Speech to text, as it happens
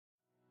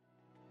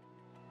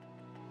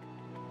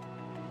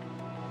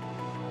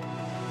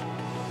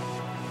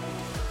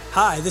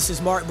Hi, this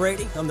is Mark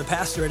Brady. I'm the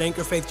pastor at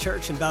Anchor Faith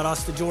Church in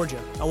Valdosta,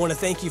 Georgia. I want to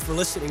thank you for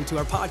listening to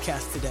our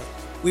podcast today.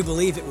 We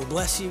believe it will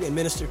bless you and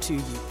minister to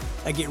you.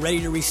 Now get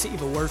ready to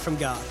receive a word from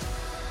God.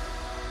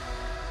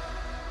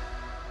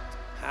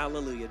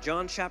 Hallelujah.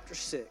 John chapter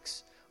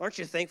 6. Aren't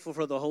you thankful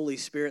for the Holy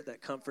Spirit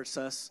that comforts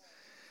us?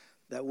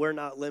 That we're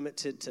not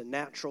limited to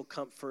natural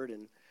comfort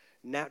and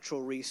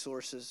natural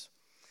resources.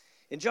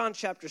 In John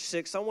chapter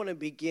 6, I want to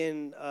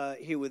begin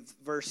here with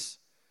verse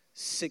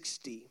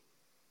 60.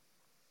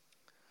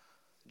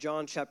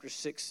 John chapter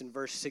 6 and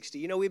verse 60.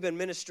 You know, we've been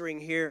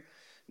ministering here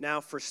now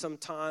for some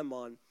time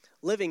on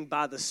living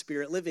by the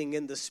Spirit, living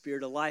in the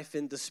Spirit, a life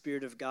in the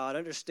Spirit of God,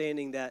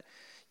 understanding that,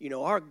 you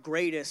know, our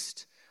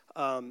greatest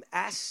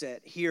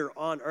asset here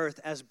on earth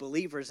as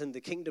believers in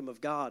the kingdom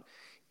of God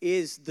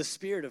is the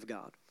Spirit of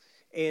God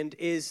and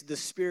is the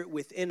Spirit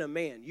within a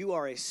man. You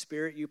are a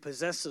spirit, you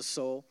possess a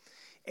soul,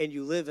 and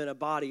you live in a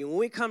body. And when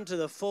we come to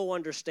the full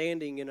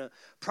understanding and a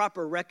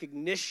proper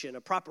recognition,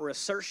 a proper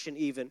assertion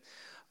even,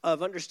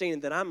 of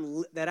understanding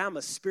that I'm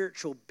a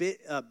spiritual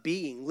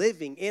being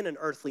living in an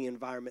earthly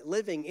environment,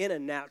 living in a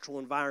natural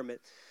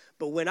environment.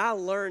 But when I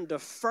learn to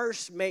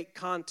first make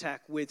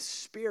contact with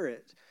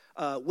Spirit,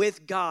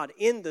 with God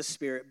in the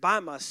Spirit, by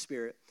my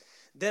Spirit,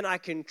 then I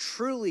can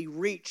truly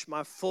reach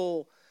my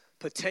full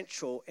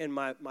potential and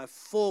my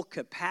full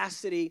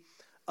capacity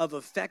of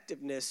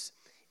effectiveness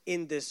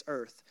in this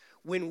earth.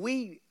 When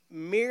we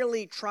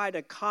merely try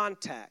to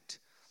contact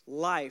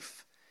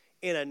life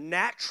in a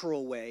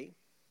natural way,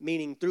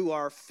 meaning through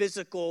our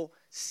physical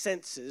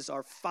senses,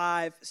 our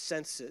five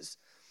senses,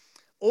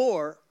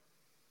 or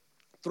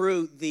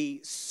through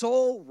the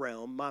soul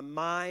realm, my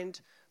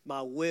mind,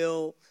 my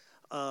will,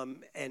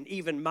 and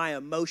even my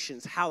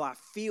emotions, how I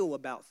feel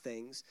about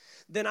things,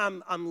 then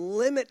I'm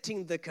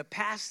limiting the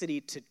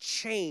capacity to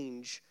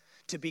change,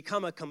 to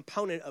become a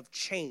component of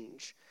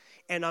change.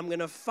 And I'm going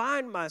to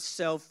find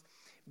myself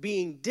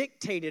being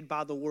dictated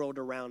by the world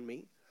around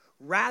me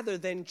rather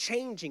than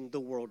changing the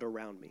world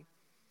around me.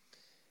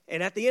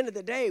 And at the end of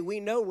the day,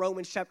 we know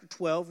Romans chapter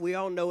 12. We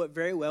all know it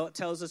very well. It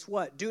tells us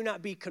what? Do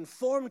not be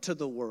conformed to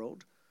the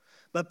world,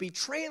 but be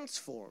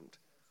transformed.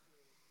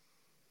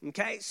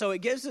 Okay? So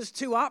it gives us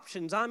two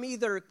options. I'm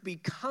either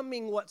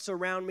becoming what's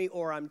around me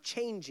or I'm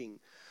changing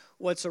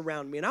what's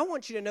around me. And I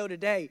want you to know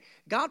today,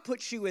 God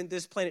puts you in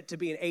this planet to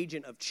be an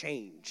agent of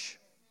change.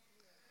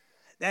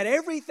 That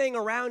everything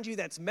around you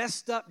that's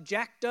messed up,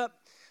 jacked up,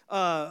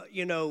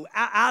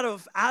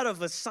 out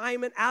of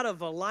assignment, out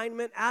of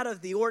alignment, out of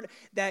the order,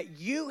 that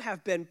you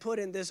have been put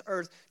in this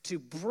earth to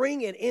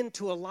bring it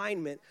into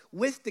alignment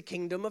with the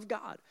kingdom of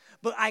God.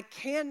 But I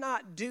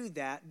cannot do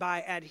that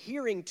by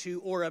adhering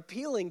to or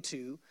appealing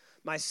to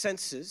my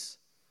senses,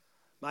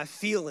 my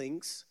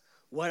feelings,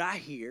 what I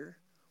hear,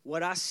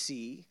 what I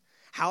see,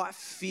 how I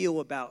feel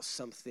about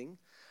something.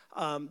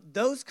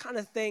 Those kind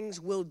of things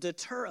will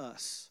deter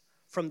us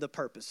from the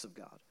purpose of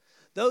God.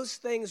 Those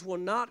things will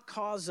not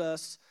cause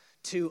us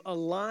to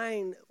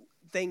align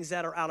things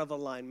that are out of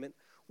alignment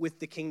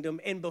with the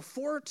kingdom. And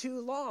before too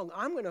long,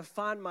 I'm going to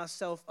find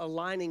myself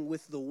aligning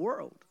with the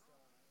world.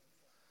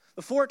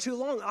 Before too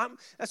long,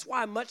 that's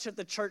why much of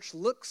the church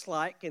looks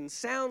like and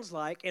sounds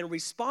like and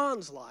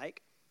responds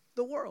like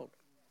the world.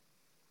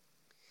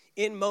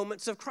 In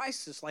moments of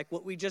crisis, like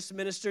what we just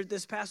ministered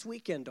this past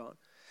weekend on.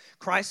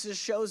 Crisis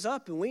shows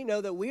up, and we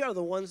know that we are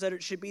the ones that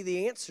it should be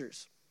the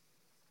answers.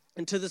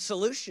 And to the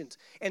solutions,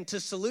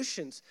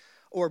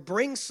 or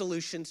bring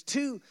solutions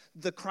to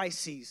the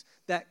crises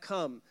that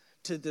come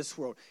to this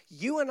world.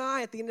 You and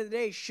I, at the end of the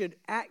day, should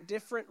act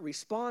different,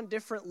 respond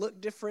different,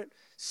 look different,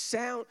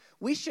 sound.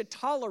 We should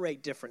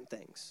tolerate different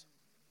things.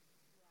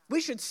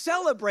 We should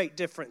celebrate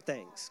different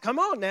things. Come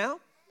on now.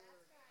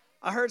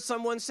 I heard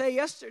someone say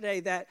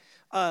yesterday that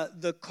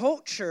the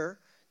culture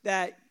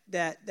that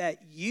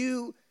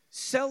you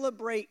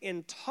celebrate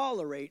and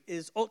tolerate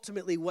is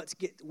ultimately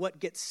what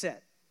gets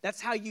set. That's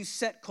how you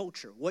set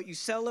culture, what you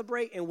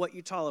celebrate and what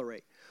you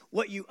tolerate,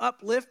 what you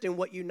uplift and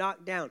what you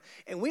knock down.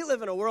 And we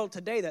live in a world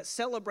today that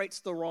celebrates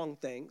the wrong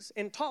things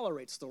and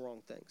tolerates the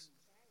wrong things.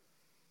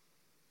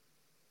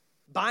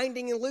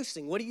 Binding and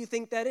loosing, what do you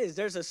think that is?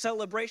 There's a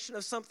celebration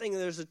of something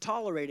and there's a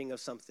tolerating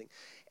of something.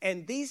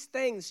 And these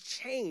things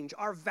change,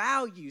 our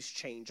values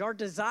change, our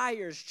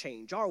desires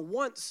change, our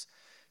wants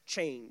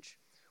change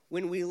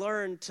when we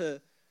learn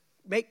to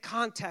make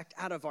contact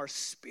out of our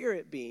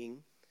spirit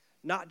being,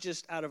 not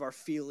just out of our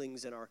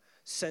feelings and our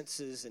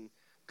senses and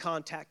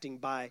contacting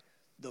by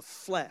the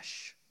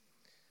flesh.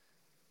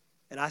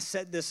 And I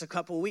said this a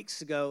couple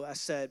weeks ago. I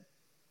said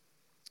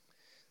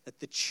that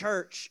the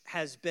church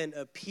has been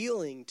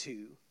appealing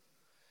to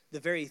the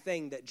very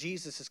thing that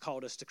Jesus has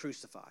called us to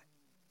crucify.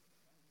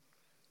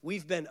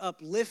 We've been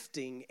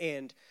uplifting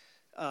and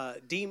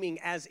deeming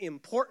as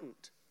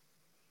important.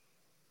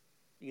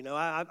 You know,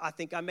 I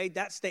think I made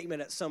that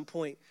statement at some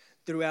point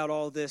throughout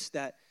all this,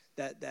 that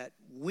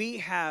we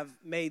have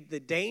made the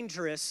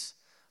dangerous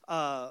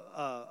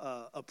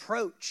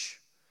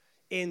approach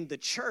in the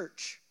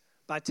church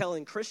by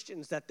telling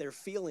Christians that their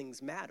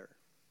feelings matter.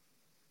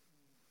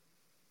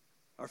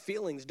 Our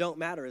feelings don't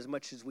matter as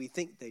much as we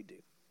think they do.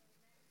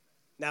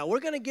 Now,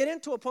 we're going to get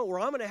into a point where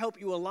I'm going to help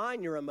you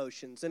align your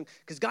emotions, and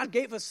because God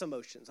gave us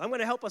emotions. I'm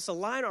going to help us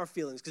align our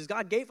feelings because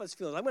God gave us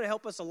feelings. I'm going to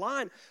help us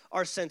align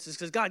our senses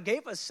because God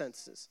gave us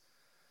senses.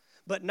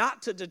 But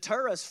not to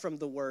deter us from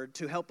the word,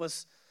 to help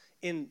us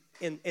in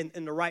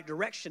the right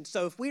direction.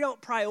 So if we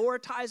don't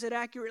prioritize it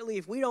accurately,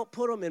 if we don't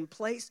put them in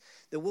place,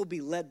 then we'll be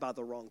led by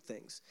the wrong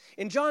things.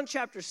 In John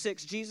chapter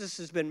 6, Jesus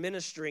has been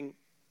ministering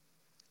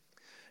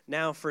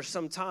now for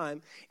some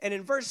time. And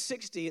in verse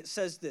 60, it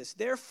says this,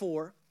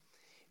 therefore,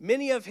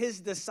 many of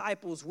his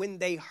disciples, when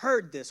they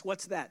heard this,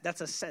 what's that?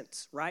 That's a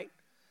sense, right?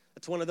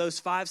 That's one of those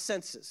 5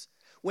 senses.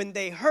 When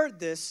they heard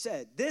this,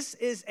 said, this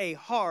is a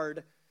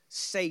hard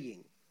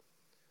saying.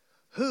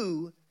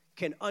 Who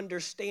can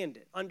understand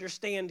it?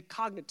 Understand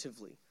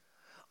cognitively.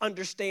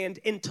 Understand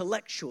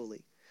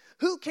intellectually.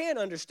 Who can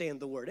understand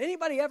the word?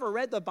 Anybody ever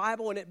read the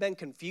Bible and it been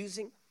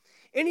confusing?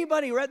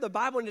 Anybody read the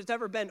Bible and it's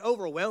ever been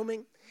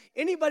overwhelming?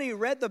 Anybody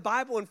read the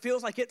Bible and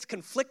feels like it's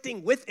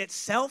conflicting with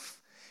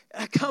itself?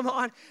 Come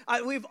on,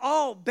 we've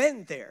all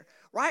been there,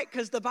 right?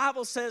 Because the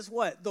Bible says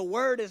what? The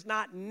word is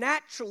not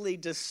naturally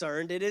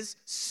discerned, it is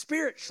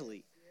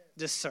spiritually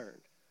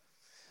discerned.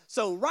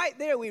 So right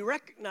there we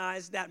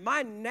recognize that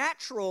my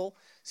natural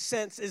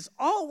sense is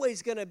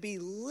always going to be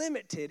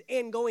limited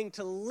and going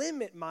to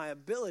limit my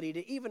ability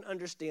to even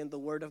understand the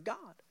word of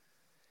God.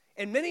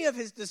 And many of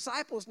his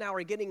disciples now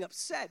are getting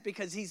upset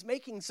because he's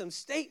making some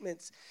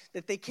statements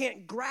that they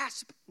can't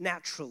grasp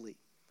naturally.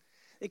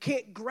 They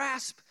can't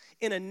grasp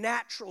in a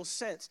natural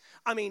sense.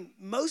 I mean,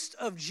 most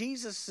of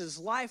Jesus'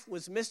 life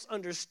was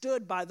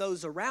misunderstood by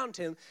those around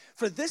him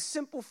for this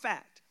simple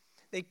fact.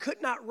 They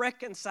could not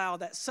reconcile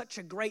that such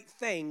a great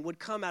thing would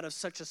come out of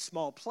such a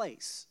small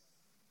place.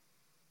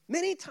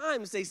 Many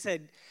times they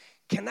said,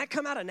 can that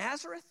come out of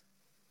Nazareth?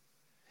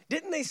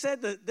 Didn't they say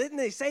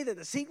that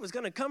the seed was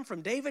going to come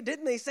from David?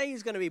 Didn't they say he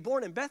was going to be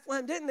born in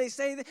Bethlehem? Didn't they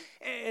say that?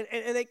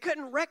 And they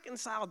couldn't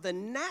reconcile the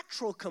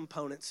natural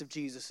components of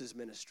Jesus'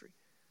 ministry.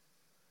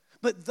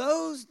 But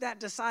those that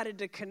decided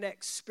to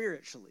connect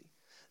spiritually,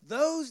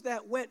 those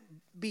that went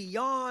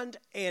beyond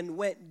and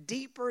went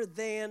deeper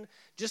than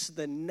just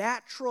the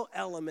natural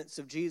elements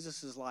of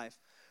Jesus' life,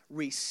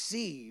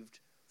 received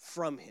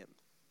from him.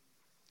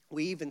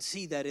 We even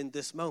see that in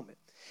this moment.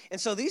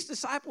 And so these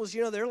disciples,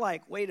 they're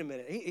like, wait a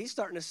minute. He's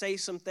starting to say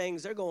some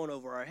things. They're going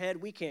over our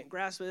head. We can't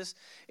grasp this.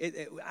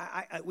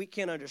 We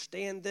can't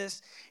understand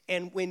this.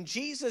 And when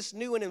Jesus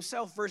knew in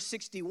himself, verse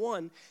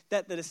 61,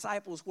 that the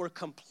disciples were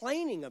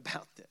complaining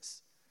about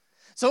this.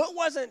 So it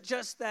wasn't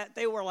just that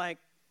they were like,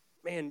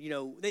 man,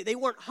 they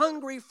weren't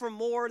hungry for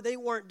more. They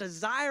weren't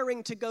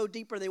desiring to go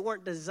deeper. They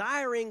weren't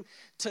desiring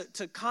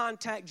to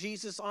contact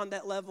Jesus on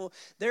that level.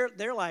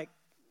 They're like,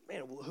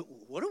 man,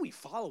 what are we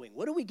following?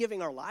 What are we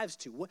giving our lives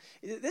to?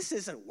 This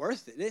isn't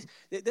worth it.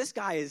 This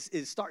guy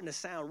is starting to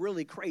sound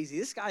really crazy.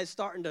 This guy is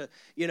starting to,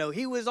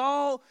 he was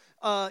all,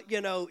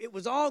 it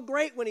was all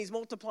great when he's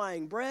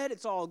multiplying bread.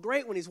 It's all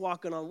great when he's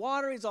walking on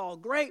water. It's all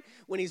great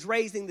when he's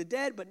raising the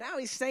dead. But now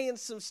he's saying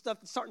some stuff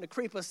that's starting to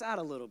creep us out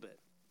a little bit.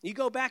 You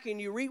go back and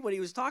you read what he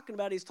was talking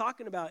about. He's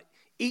talking about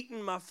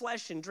eating my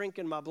flesh and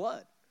drinking my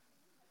blood.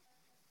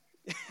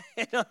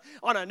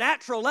 On a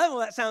natural level,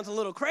 that sounds a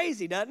little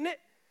crazy, doesn't it?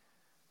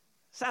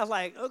 Sounds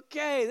like,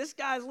 okay, this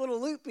guy's a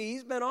little loopy.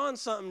 He's been on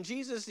something.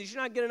 Jesus, did you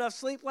not get enough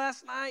sleep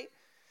last night?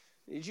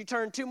 Did you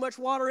turn too much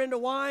water into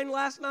wine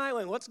last night?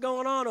 What's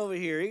going on over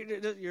here?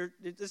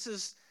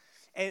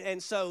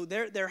 And so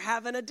they're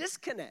having a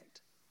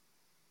disconnect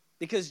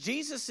because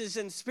Jesus is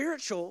in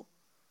spiritual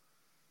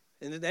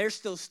and they're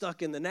still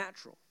stuck in the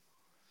natural.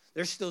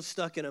 They're still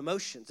stuck in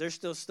emotions. They're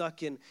still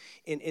stuck in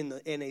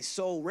a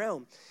soul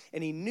realm.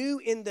 And he knew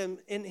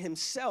in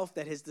himself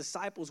that his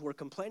disciples were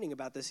complaining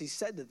about this. He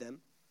said to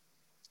them,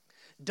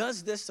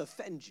 does this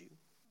offend you?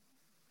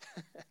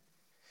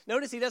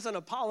 Notice he doesn't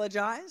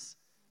apologize.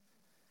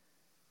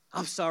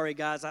 I'm sorry,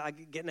 guys. I'm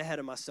getting ahead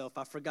of myself.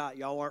 I forgot.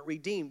 Y'all aren't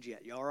redeemed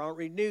yet. Y'all aren't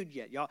renewed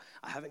yet.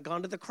 I haven't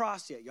gone to the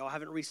cross yet. Y'all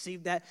haven't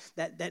received that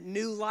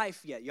new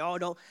life yet. Y'all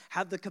don't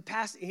have the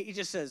capacity. He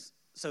just says,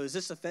 so is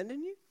this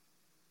offending you?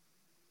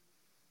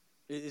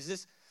 Is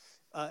this,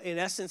 in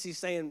essence, he's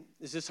saying,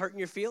 is this hurting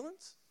your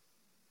feelings?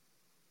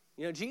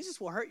 Jesus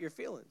will hurt your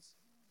feelings.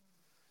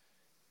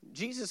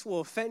 Jesus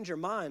will offend your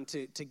mind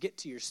to get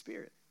to your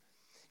spirit.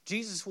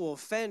 Jesus will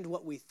offend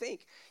what we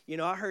think.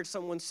 I heard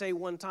someone say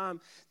one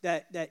time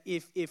that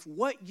if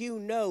what you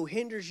know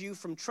hinders you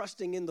from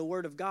trusting in the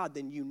Word of God,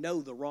 then you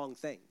know the wrong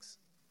things.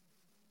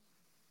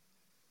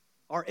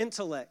 Our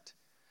intellect,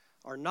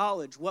 our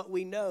knowledge, what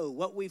we know,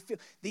 what we feel,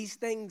 these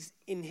things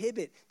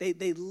inhibit, they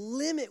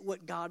limit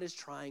what God is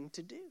trying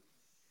to do.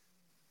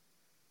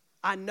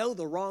 I know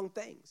the wrong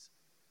things.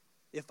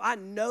 If I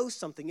know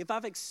something, if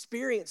I've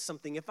experienced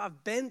something, if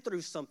I've been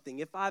through something,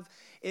 if I've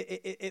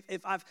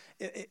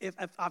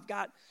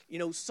got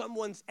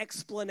someone's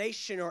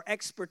explanation or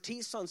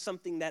expertise on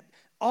something that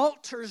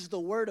alters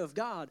the Word of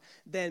God,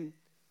 then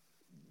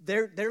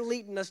they're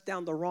leading us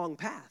down the wrong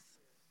path.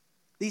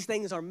 These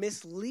things are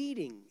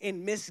misleading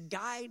and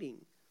misguiding.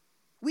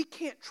 We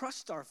can't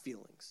trust our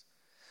feelings.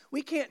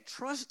 We can't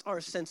trust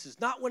our senses,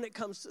 not when it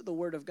comes to the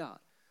Word of God.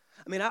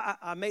 I mean,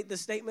 I made the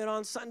statement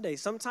on Sunday.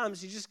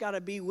 Sometimes you just got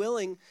to be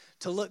willing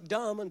to look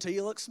dumb until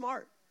you look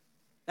smart.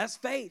 That's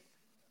faith.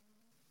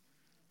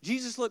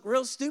 Jesus looked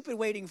real stupid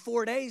waiting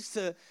 4 days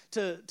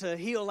to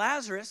heal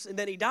Lazarus, and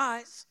then he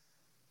dies.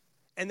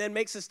 And then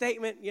makes a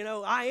statement,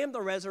 I am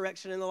the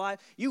resurrection and the life.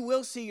 You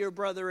will see your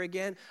brother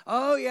again.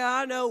 Oh, yeah,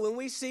 I know. When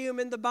we see him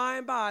in the by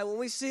and by, when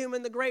we see him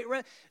in the great...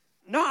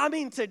 No, I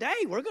mean today.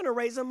 We're going to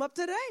raise him up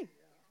today.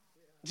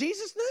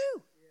 Jesus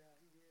knew.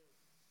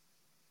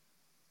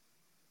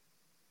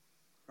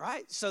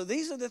 Right? So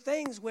these are the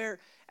things where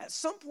at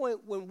some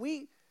point when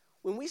we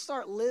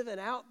start living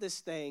out this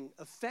thing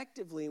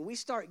effectively and we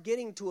start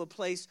getting to a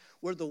place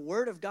where the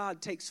Word of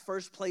God takes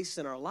first place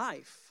in our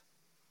life,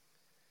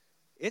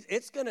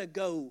 it's going to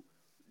go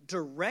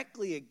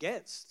directly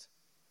against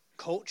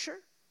culture.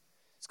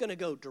 It's going to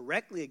go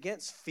directly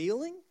against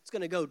feeling. It's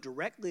going to go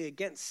directly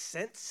against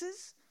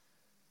senses.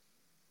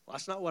 Well,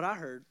 that's not what I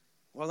heard.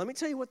 Well, let me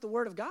tell you what the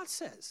Word of God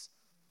says.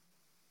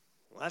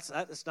 Well,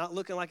 it's not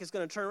looking like it's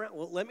going to turn around.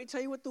 Well, let me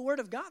tell you what the Word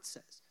of God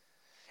says.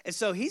 And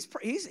so he's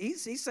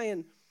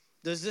saying,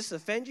 does this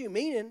offend you?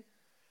 Meaning,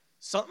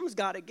 something's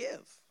got to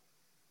give.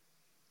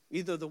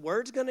 Either the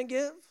Word's going to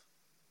give,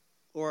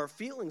 or our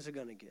feelings are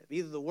going to give.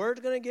 Either the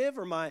Word's going to give,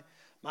 or my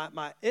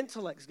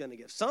intellect's going to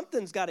give.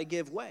 Something's got to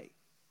give way.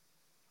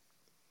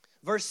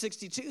 Verse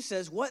 62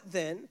 says, what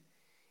then,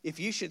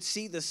 if you should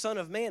see the Son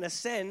of Man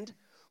ascend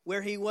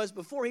where he was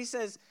before? He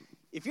says,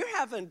 if you're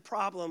having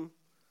trouble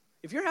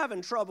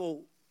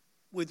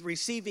with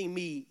receiving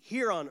me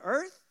here on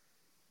earth,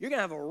 you're going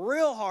to have a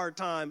real hard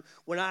time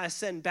when I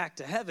ascend back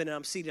to heaven and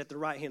I'm seated at the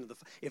right hand of the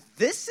Father. If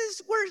this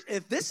is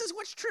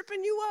what's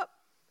tripping you up,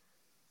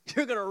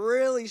 you're going to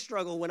really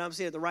struggle when I'm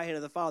seated at the right hand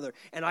of the Father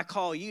and I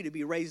call you to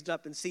be raised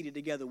up and seated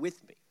together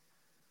with me.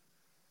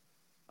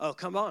 Oh,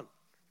 come on.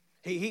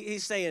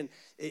 He's saying,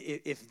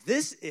 if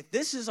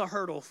this is a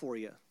hurdle for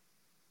you,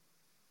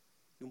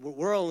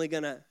 we're only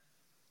going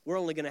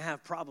to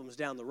have problems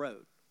down the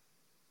road.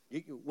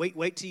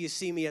 Wait till you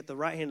see me at the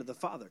right hand of the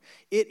Father.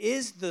 It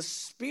is the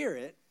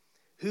Spirit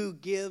who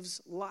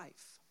gives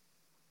life.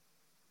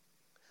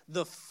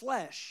 The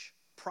flesh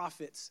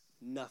profits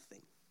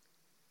nothing.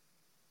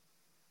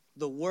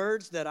 The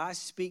words that I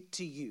speak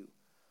to you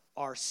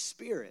are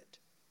spirit,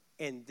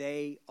 and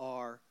they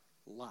are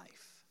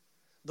life.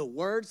 The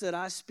words that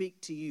I speak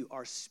to you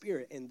are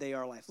spirit, and they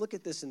are life. Look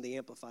at this in the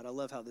Amplified. I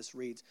love how this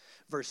reads.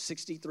 Verse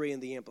 63 in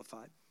the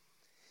Amplified.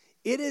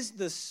 It is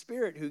the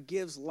Spirit who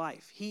gives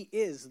life. He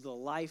is the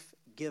life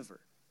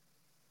giver.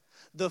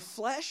 The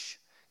flesh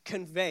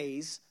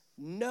conveys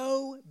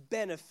no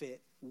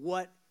benefit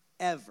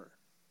whatever.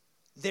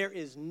 There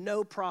is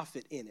no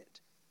profit in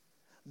it.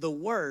 The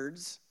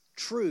words,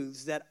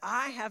 truths that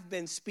I have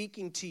been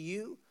speaking to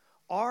you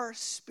are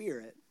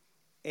spirit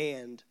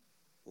and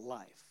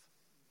life.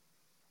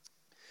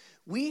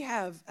 We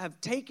have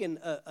taken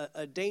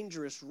a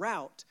dangerous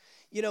route.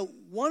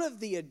 One of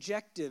the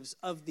objectives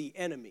of the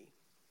enemy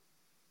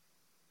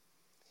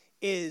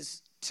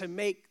is to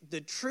make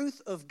the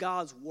truth of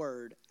God's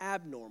word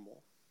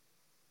abnormal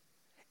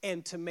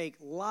and to make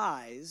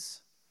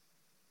lies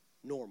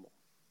normal.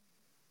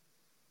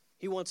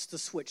 He wants to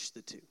switch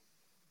the two.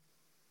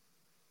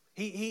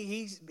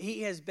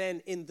 He has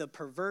been in the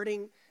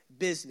perverting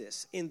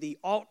business, in the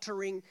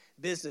altering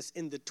business,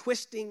 in the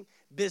twisting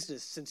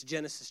business since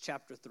Genesis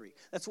chapter 3.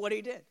 That's what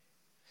he did.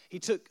 He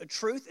took a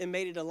truth and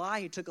made it a lie.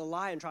 He took a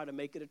lie and tried to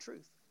make it a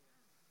truth.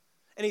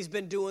 And he's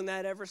been doing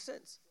that ever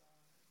since.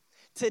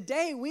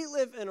 Today, we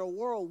live in a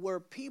world where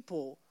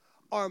people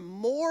are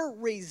more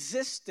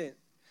resistant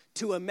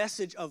to a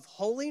message of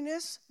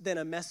holiness than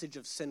a message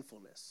of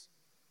sinfulness.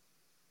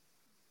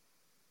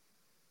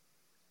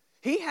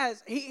 He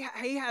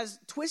has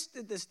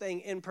twisted this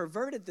thing and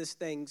perverted this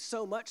thing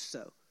so much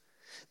so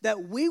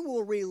that we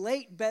will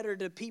relate better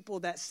to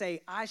people that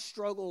say, I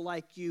struggle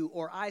like you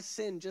or I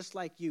sin just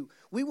like you.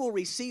 We will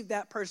receive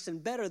that person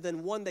better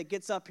than one that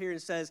gets up here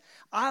and says,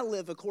 I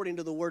live according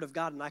to the word of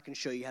God and I can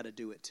show you how to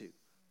do it too.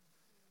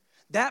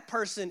 That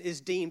person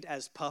is deemed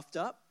as puffed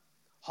up,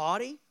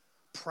 haughty,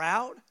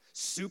 proud,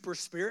 super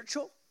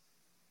spiritual,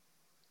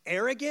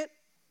 arrogant,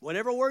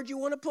 whatever word you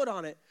want to put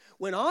on it,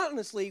 when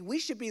honestly, we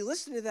should be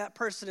listening to that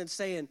person and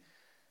saying,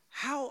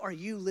 how are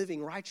you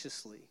living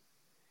righteously?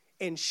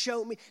 And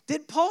show me.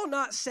 Did Paul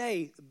not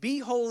say, be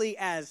holy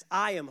as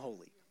I am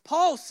holy?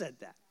 Paul said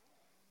that.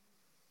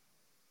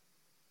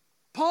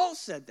 Paul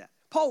said that.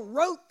 Paul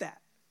wrote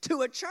that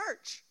to a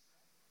church.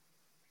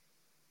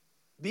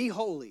 Be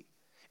holy.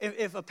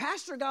 If a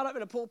pastor got up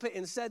in a pulpit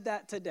and said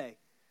that today,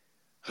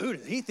 who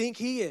does he think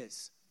he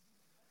is?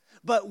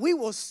 But we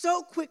will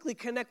so quickly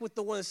connect with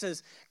the one that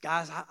says,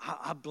 guys,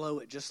 I blow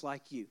it just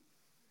like you.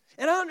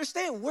 And I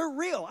understand we're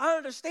real. I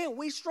understand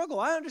we struggle.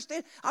 I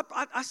understand.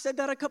 I said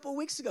that a couple of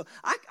weeks ago.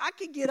 I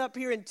could get up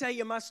here and tell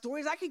you my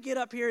stories. I could get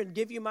up here and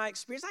give you my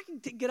experience. I can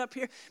get up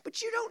here,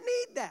 but you don't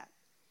need that.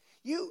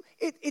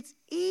 It's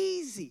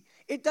easy.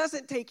 it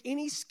doesn't take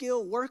any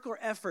skill, work, or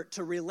effort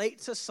to relate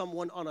to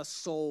someone on a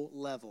soul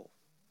level.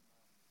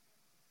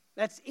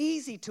 That's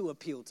easy to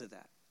appeal to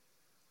that.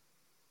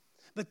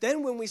 But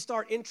then when we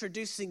start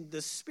introducing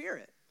the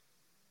Spirit,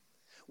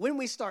 when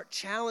we start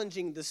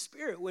challenging the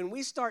Spirit, when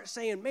we start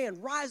saying,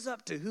 man, rise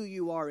up to who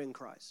you are in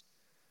Christ.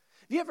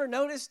 Have you ever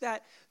noticed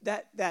that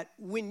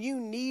when you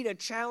need a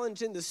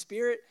challenge in the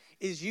Spirit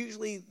is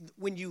usually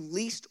when you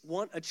least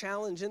want a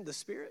challenge in the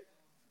Spirit?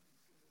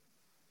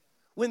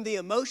 When the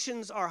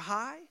emotions are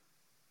high,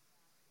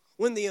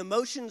 when the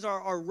emotions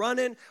are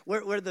running,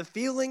 where the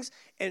feelings,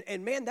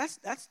 and man,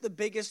 that's the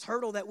biggest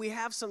hurdle that we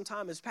have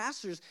sometimes as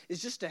pastors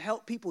is just to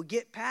help people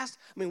get past.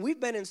 I mean, we've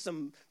been in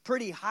some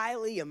pretty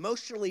highly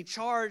emotionally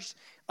charged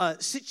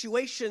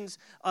situations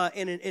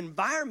and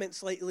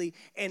environments lately,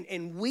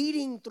 and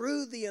weeding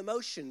through the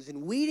emotions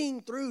and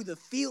weeding through the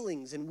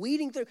feelings and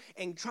weeding through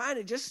and trying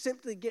to just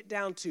simply get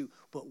down to,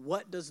 but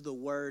what does the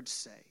Word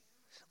say?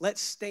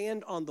 Let's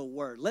stand on the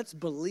Word. Let's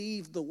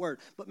believe the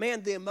Word. But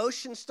man, the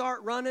emotions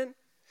start running.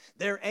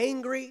 They're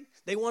angry.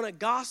 They want to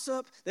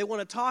gossip. They want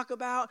to talk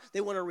about.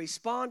 They want to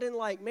respond in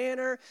like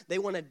manner. They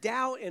want to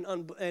doubt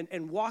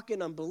and walk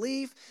in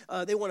unbelief.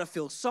 They want to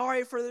feel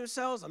sorry for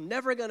themselves. I'm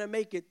never going to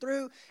make it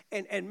through.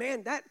 And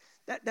man,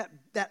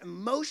 that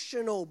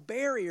emotional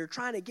barrier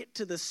trying to get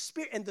to the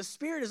Spirit, and the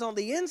Spirit is on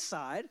the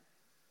inside.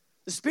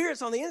 The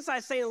Spirit's on the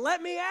inside saying,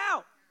 let me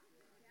out.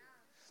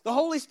 The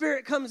Holy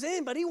Spirit comes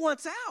in, but he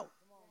wants out.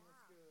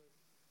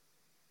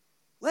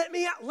 Let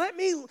me out.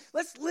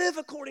 Let's live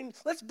according,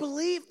 let's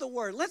believe the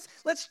Word.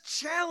 Let's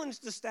challenge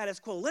the status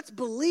quo. Let's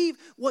believe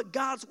what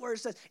God's Word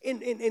says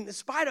in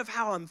spite of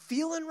how I'm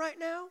feeling right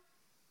now.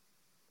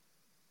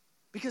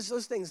 Because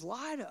those things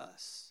lie to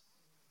us.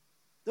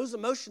 Those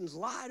emotions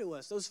lie to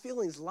us. Those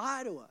feelings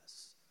lie to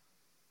us.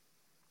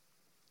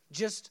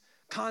 Just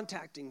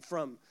contacting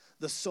from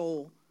the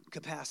soul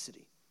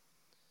capacity.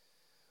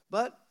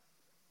 But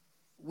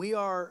we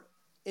are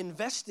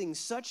investing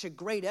such a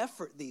great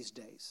effort these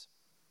days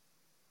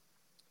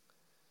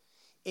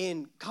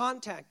in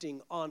contacting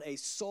on a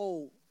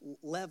soul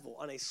level,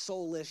 on a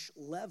soulish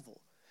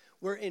level.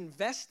 We're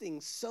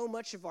investing so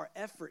much of our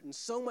effort and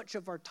so much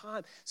of our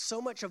time,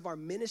 so much of our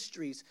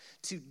ministries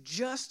to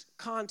just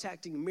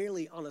contacting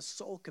merely on a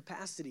soul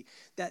capacity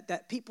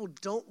that people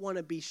don't want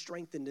to be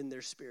strengthened in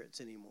their spirits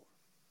anymore.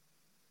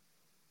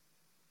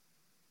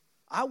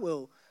 I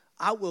will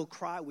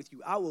cry with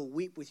you. I will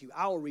weep with you.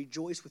 I will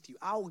rejoice with you.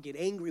 I will get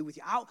angry with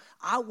you.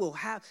 I will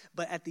have,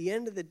 but at the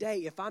end of the day,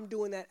 if I'm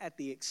doing that at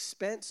the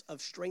expense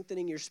of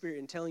strengthening your spirit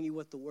and telling you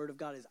what the Word of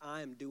God is,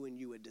 I am doing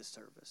you a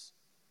disservice.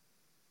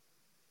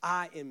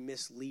 I am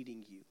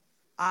misleading you.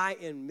 I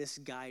am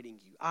misguiding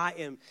you. I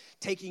am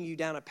taking you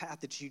down a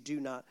path that you do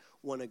not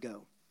want to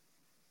go.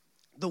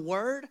 The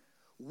Word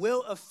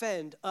will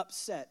offend,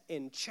 upset,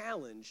 and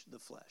challenge the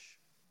flesh.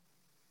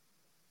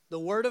 The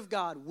Word of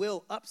God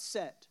will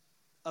upset,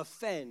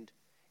 offend,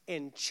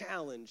 and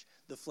challenge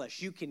the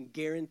flesh. You can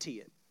guarantee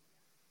it.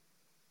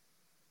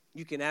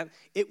 You can have,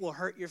 it will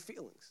hurt your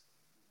feelings.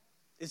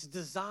 It's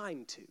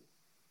designed to.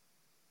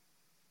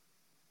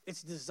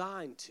 It's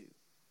designed to.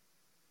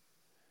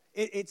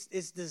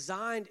 It's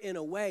designed in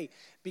a way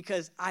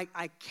because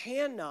I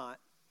cannot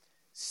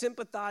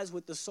sympathize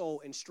with the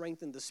soul and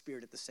strengthen the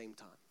spirit at the same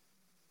time.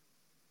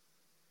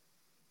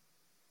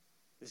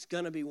 It's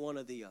going to be one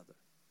or the other.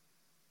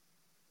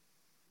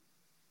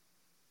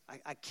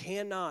 I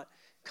cannot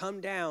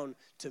come down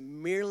to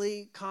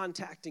merely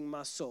contacting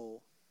my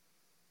soul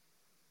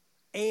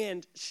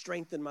and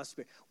strengthen my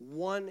spirit.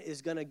 One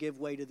is going to give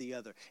way to the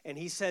other. And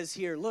he says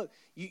here, look,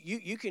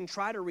 you can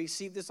try to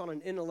receive this on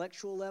an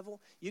intellectual level.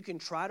 You can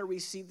try to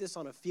receive this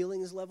on a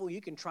feelings level.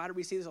 You can try to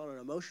receive this on an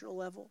emotional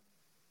level.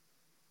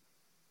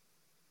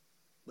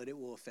 But it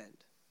will offend.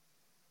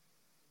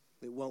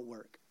 It won't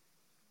work.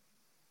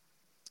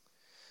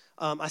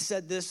 I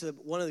said this,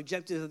 one of the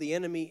objectives of the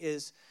enemy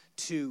is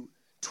to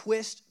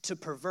twist, to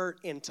pervert,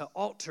 and to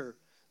alter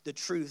the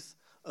truth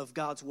of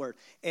God's Word.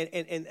 And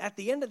at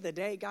the end of the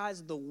day,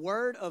 guys, the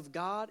Word of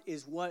God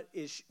is what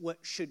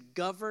should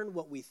govern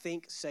what we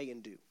think, say,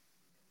 and do.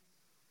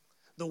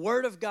 The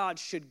Word of God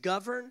should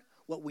govern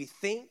what we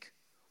think,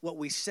 what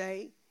we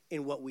say,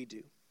 and what we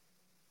do.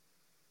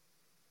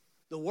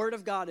 The Word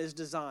of God is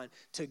designed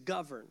to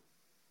govern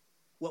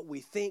what we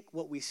think,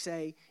 what we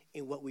say,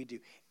 and what we do.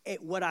 And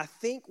what I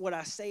think, what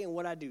I say, and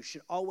what I do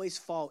should always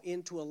fall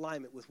into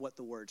alignment with what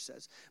the Word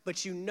says.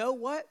 But you know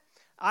what?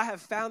 I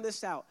have found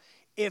this out.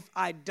 If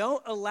I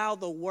don't allow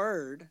the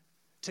Word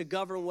to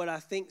govern what I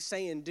think,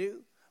 say, and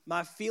do,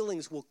 my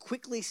feelings will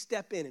quickly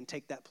step in and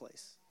take that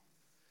place.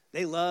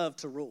 They love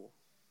to rule.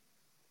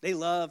 They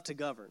love to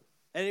govern.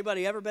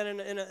 Anybody ever been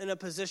in a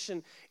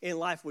position in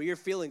life where your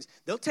feelings,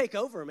 they'll take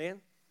over,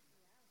 man.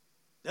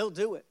 They'll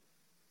do it.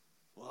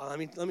 Well,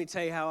 let me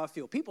tell you how I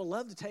feel. People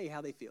love to tell you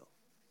how they feel.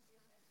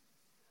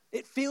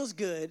 It feels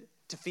good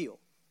to feel.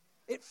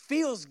 It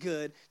feels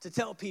good to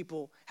tell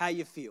people how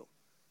you feel.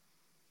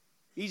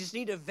 You just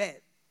need to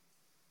vent,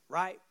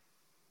 right?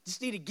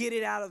 Just need to get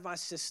it out of my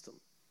system,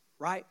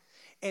 right?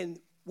 And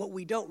what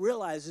we don't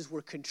realize is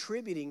we're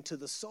contributing to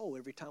the soul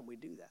every time we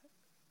do that.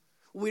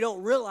 What we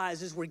don't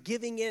realize is we're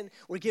giving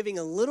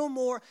a little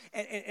more.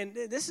 And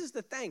this is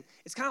the thing.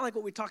 It's kind of like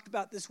what we talked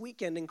about this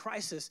weekend in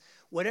Crisis.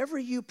 Whatever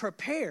you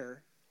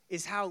prepare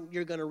is how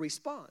you're going to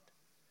respond.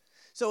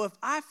 So if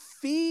I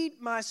feed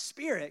my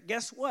spirit,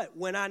 guess what?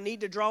 When I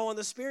need to draw on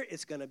the Spirit,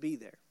 it's going to be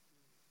there.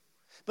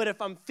 But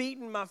if I'm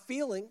feeding my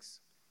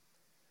feelings,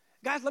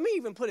 guys, let me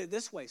even put it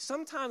this way.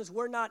 Sometimes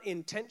we're not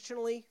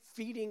intentionally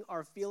feeding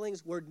our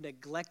feelings. We're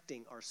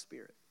neglecting our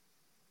spirit.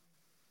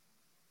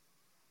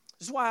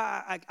 This is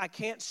why I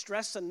can't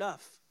stress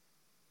enough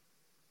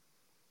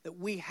that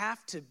we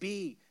have to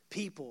be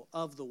people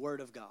of the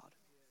Word of God,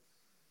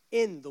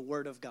 in the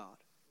Word of God.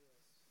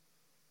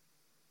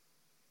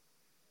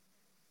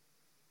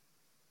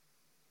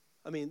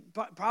 I mean,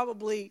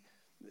 probably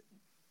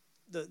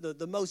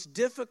the most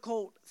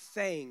difficult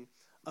thing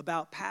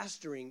about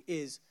pastoring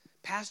is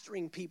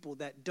pastoring people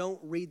that don't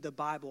read the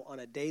Bible on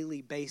a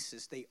daily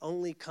basis. They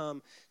only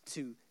come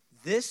to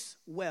this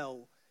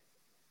well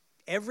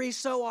every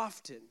so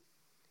often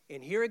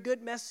and hear a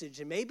good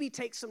message and maybe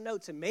take some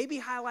notes and maybe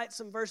highlight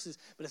some verses,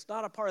 but it's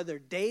not a part of their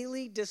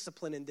daily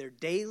discipline and their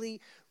daily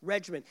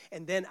regimen.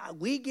 And then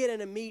we get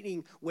in a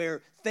meeting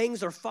where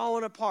things are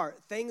falling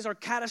apart, things are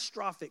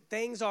catastrophic,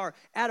 things are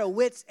at a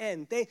wit's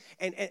end,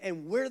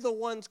 and we're the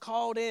ones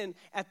called in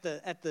at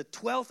the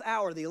 12th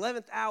hour, the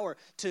 11th hour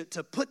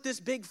to put this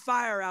big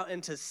fire out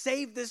and to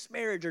save this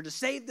marriage or to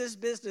save this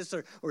business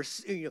or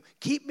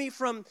keep me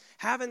from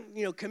having,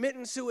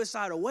 committing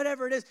suicide or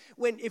whatever it is.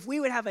 If we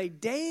would have a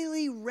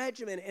daily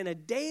regimen and a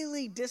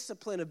daily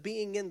discipline of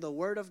being in the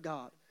Word of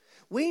God,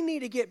 we need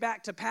to get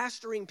back to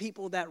pastoring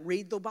people that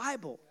read the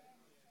Bible.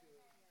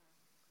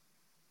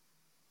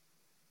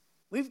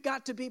 We've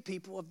got to be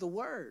people of the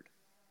Word.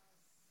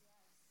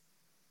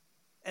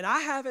 And I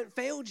haven't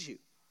failed you.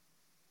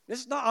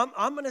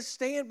 I'm going to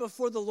stand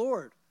before the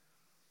Lord.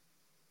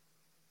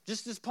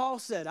 Just as Paul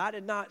said, I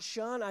did not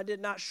shun, I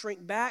did not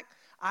shrink back.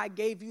 I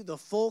gave you the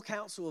full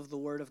counsel of the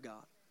Word of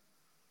God.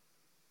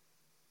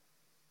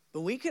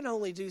 But we can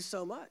only do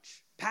so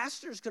much.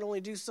 Pastors can only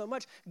do so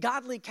much.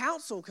 Godly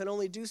counsel can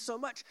only do so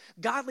much.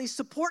 Godly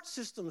support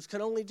systems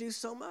can only do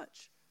so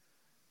much.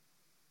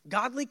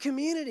 Godly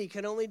community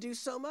can only do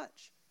so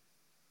much.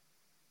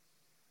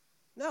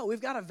 No,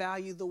 we've got to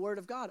value the Word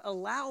of God.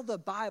 Allow the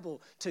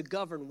Bible to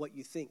govern what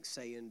you think,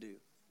 say, and do.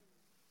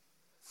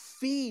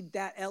 Feed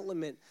that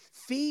element.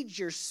 Feed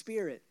your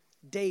spirit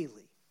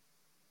daily.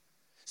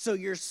 So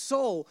your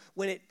soul,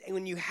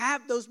 when you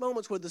have those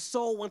moments where the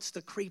soul wants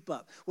to creep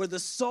up, where the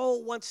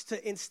soul wants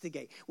to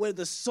instigate, where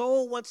the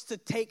soul wants to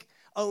take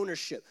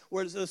ownership,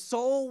 where the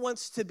soul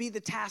wants to be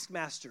the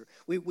taskmaster.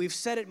 We've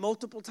said it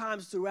multiple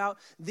times throughout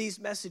these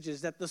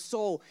messages that the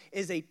soul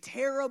is a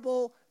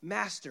terrible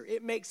master.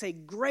 It makes a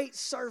great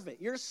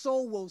servant. Your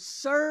soul will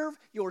serve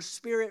your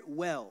spirit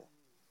well.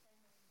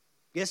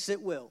 Yes,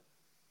 it will.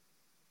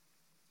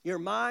 Your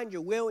mind,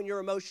 your will, and your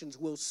emotions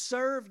will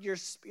serve your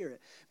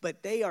spirit,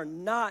 but they are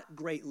not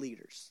great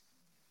leaders.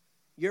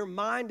 Your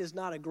mind is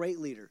not a great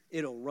leader.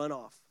 It'll run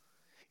off.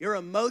 Your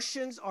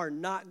emotions are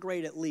not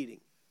great at leading.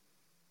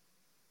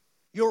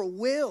 Your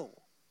will.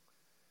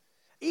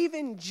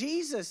 Even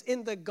Jesus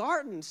in the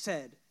garden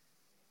said,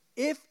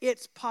 if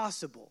it's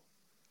possible,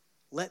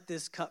 let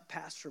this cup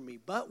pass from me.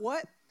 But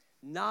what?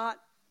 Not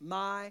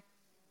my.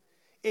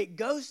 It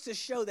goes to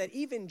show that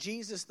even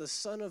Jesus, the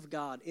Son of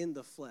God in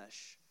the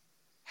flesh,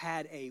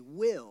 had a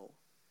will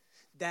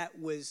that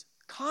was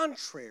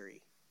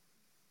contrary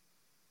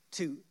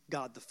to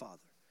God the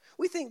Father.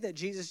 We think that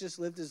Jesus just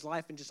lived his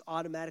life and just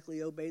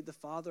automatically obeyed the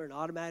Father and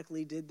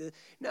automatically did this.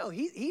 No,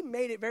 he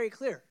made it very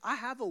clear. I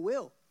have a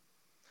will.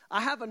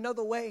 I have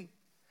another way.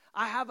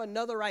 I have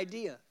another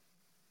idea,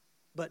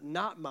 but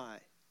not my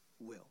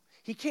will.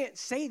 He can't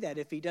say that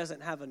if he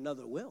doesn't have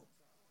another will.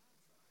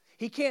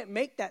 He can't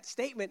make that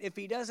statement if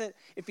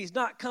he's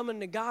not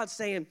coming to God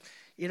saying,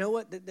 you know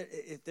what,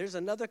 if there's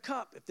another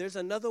cup, if there's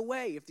another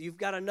way,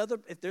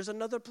 if there's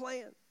another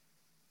plan.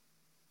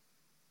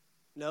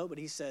 No, but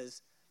he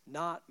says,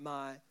 not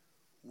my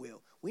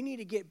will. We need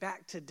to get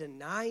back to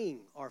denying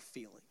our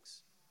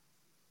feelings,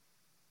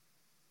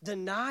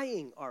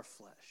 denying our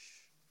flesh.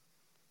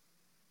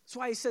 That's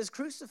why he says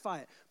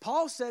crucify it.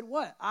 Paul said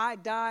what? I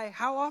die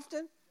how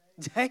often?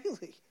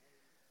 Daily.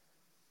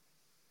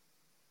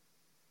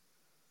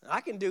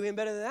 I can do him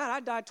better than that. I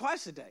die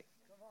twice a day.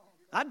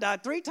 I die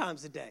 3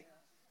 times a day.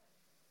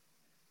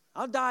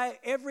 I'll die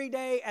every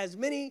day as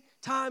many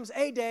times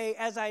a day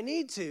as I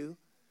need to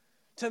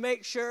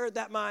make sure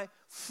that my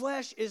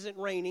flesh isn't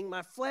reigning,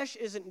 my flesh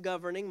isn't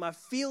governing, my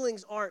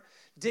feelings aren't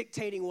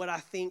dictating what I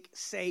think,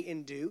 say,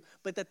 and do,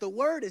 but that the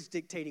Word is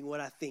dictating what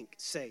I think,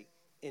 say,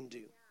 and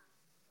do.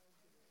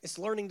 It's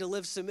learning to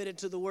live submitted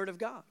to the Word of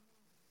God.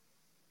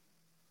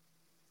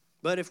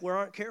 But if we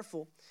aren't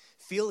careful,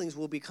 feelings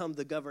will become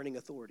the governing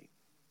authority.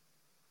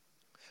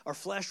 Our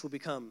flesh will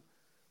become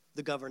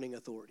the governing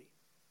authority.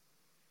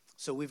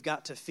 So we've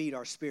got to feed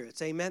our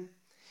spirits. Amen?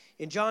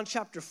 In John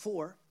chapter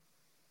 4,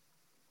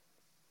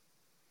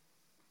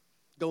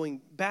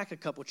 going back a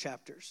couple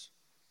chapters,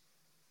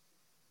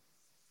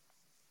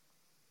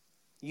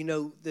 You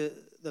know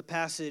the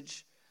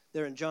passage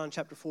there in John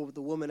chapter 4 with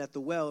the woman at the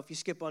well. If you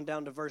skip on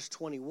down to verse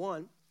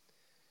 21,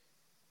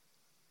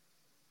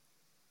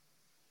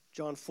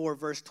 John 4,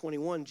 verse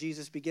 21,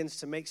 Jesus begins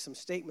to make some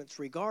statements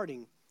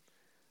regarding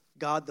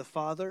God the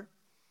Father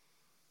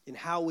and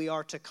how we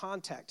are to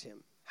contact him,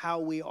 how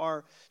we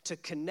are to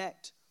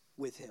connect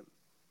with him.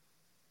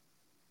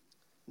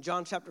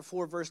 John chapter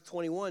 4, verse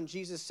 21,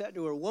 Jesus said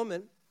to her,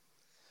 "Woman,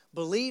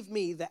 believe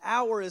me, the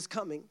hour is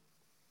coming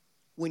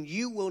when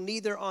you will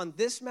neither on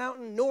this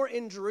mountain nor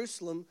in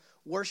Jerusalem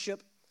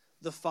worship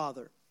the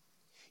Father.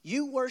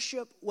 You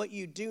worship what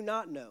you do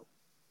not know.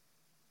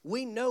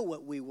 We know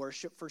what we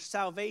worship, for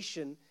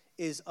salvation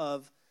is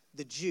of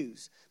the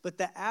Jews. But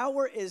the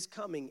hour is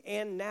coming,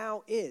 and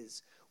now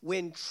is,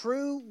 when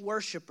true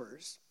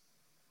worshipers,"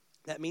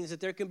 that means that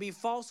there can be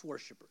false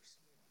worshipers.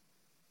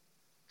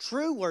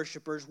 True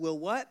worshipers will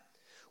what?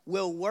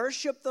 Will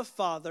worship the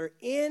Father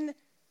in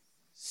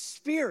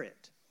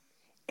spirit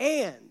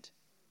and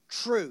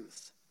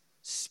truth.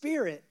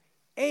 Spirit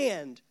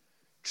and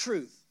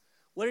truth.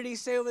 What did he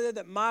say over there?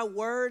 That my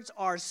words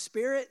are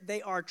spirit,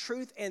 they are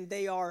truth, and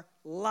they are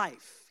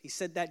life. He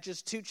said that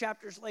just 2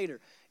 chapters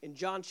later in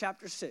John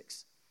chapter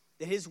 6.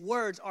 That his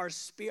words are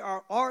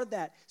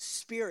that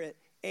spirit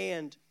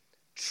and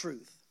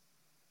truth.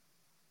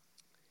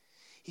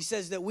 He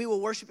says that we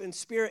will worship in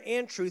spirit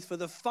and truth, for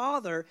the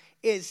Father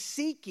is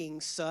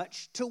seeking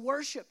such to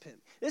worship him.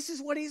 This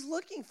is what he's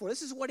looking for.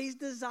 This is what he's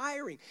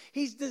desiring.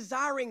 He's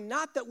desiring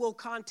not that we'll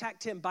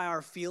contact him by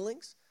our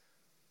feelings.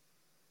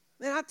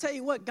 Man, I tell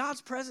you what,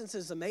 God's presence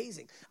is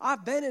amazing.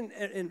 I've been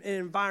in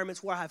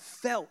environments where I've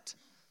felt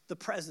the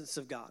presence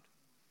of God.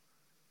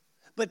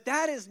 But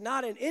that is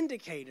not an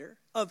indicator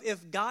of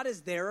if God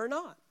is there or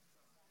not.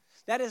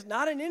 That is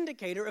not an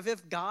indicator of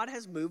if God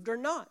has moved or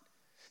not.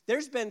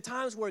 There's been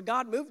times where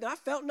God moved and I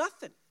felt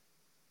nothing.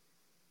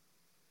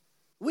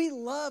 We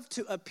love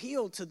to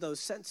appeal to those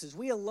senses.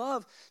 We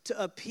love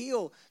to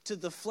appeal to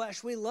the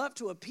flesh. We love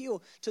to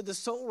appeal to the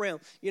soul realm.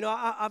 You know,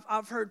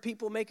 I've heard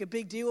people make a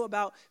big deal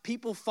about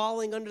people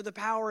falling under the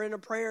power in a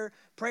prayer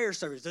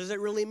service. Does it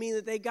really mean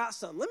that they got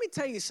something? Let me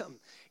tell you something.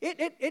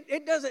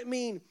 It doesn't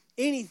mean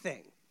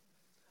anything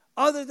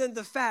other than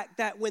the fact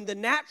that when the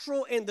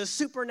natural and the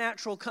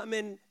supernatural come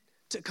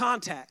into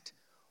contact,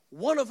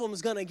 one of them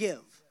is going to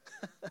give.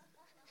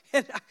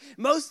 And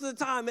most of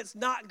the time, it's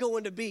not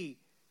going to be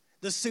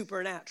the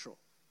supernatural.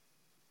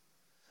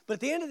 But at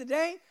the end of the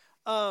day,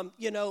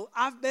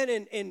 I've been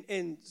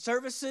in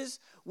services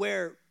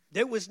where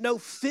there was no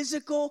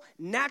physical,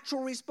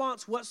 natural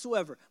response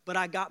whatsoever, but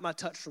I got my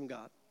touch from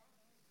God.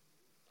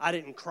 I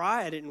didn't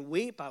cry. I didn't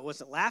weep. I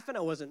wasn't laughing.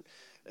 I wasn't,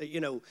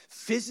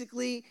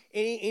 physically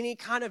any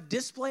kind of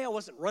display. I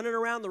wasn't running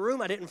around the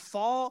room. I didn't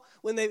fall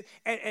when they,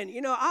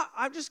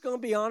 I'm just going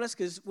to be honest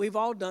because we've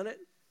all done it.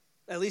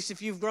 At least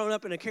if you've grown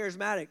up in a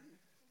charismatic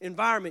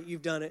environment,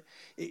 you've done it.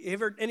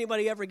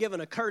 Anybody ever given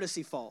a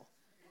courtesy fall?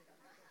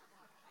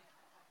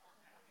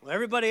 Well,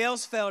 everybody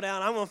else fell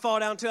down. I'm going to fall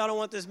down too. I don't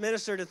want this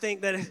minister to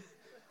think that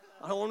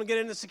I don't want to get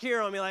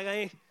insecure on me.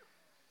 Like,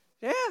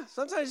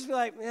 sometimes you just be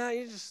like,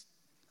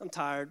 I'm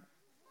tired.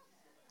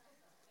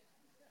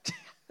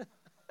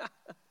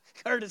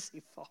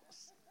 Courtesy falls.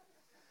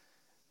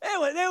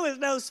 There was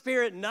no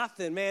spirit,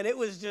 nothing, man. That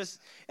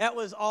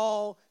was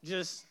all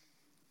just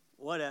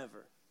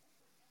whatever.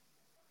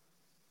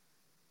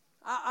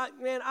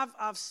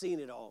 I've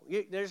seen it all.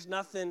 There's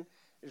nothing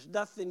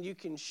you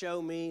can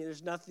show me.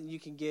 There's nothing you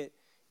can get.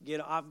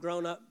 I've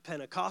grown up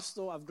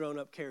Pentecostal. I've grown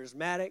up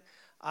charismatic.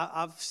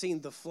 I've seen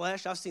the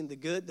flesh. I've seen the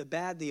good, the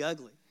bad, the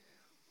ugly.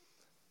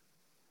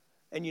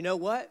 And you know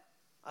what?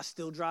 I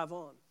still drive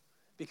on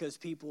because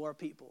people are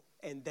people,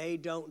 and they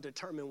don't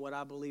determine what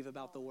I believe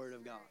about the Word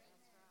of God.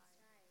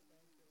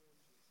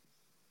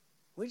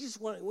 We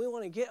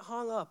want to get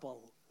hung up on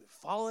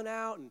falling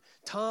out and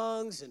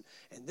tongues and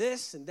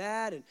this and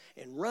that and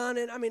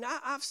running. I mean,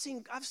 I've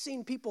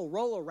seen people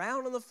roll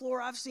around on the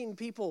floor. I've seen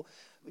people,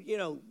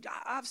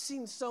 I've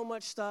seen so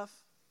much stuff.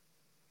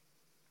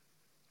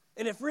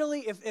 And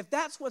if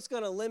that's what's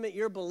going to limit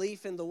your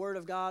belief in the Word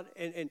of God,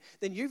 and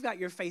then you've got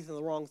your faith in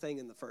the wrong thing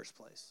in the first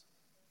place.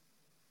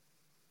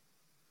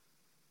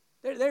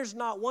 There's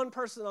not one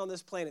person on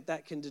this planet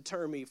that can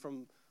deter me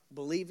from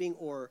believing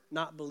or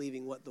not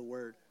believing what the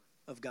Word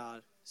of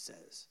God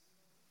says.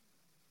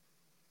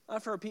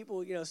 I've heard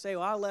people, say,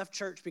 well, I left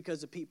church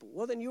because of people.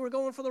 Well, then you were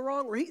going for the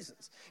wrong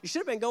reasons. You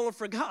should have been going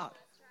for God.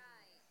 That's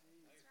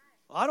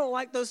right. Well, I don't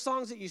like those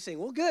songs that you sing.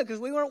 Well, good,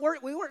 because we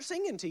weren't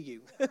singing to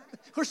you.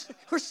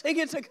 we're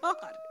singing to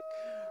God,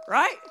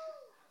 right?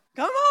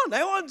 Come on.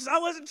 I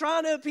wasn't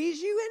trying to appease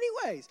you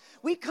anyways.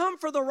 We come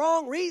for the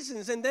wrong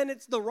reasons, and then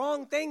it's the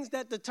wrong things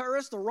that deter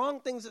us, the wrong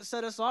things that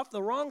set us off,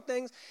 the wrong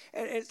things.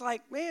 And it's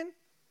like, man,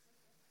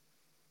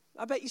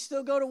 I bet you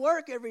still go to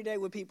work every day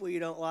with people you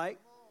don't like.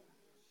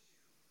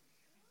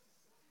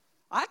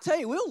 I tell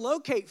you, we'll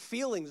locate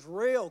feelings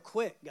real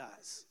quick,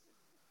 guys.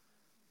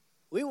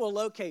 We will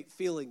locate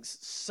feelings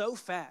so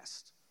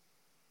fast.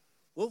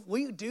 Well,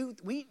 you do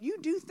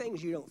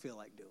things you don't feel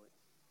like doing.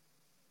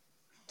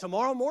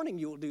 Tomorrow morning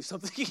you will do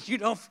something you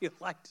don't feel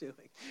like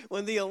doing.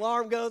 When the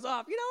alarm goes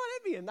off, you know what,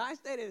 it'd be a nice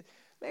day to,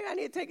 maybe I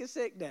need to take a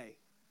sick day.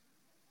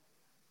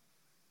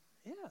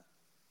 Yeah.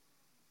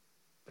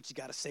 But you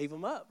got to save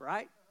them up,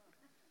 right?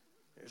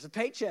 There's a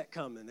paycheck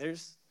coming.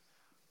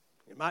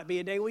 It might be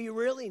a day where you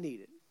really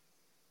need it.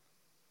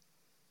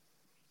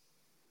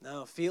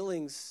 No,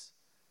 feelings,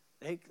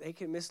 they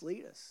can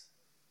mislead us.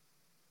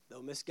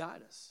 They'll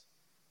misguide us.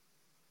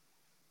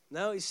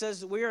 No, he says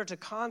that we are to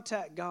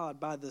contact God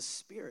by the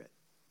Spirit.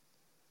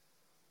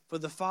 For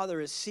the Father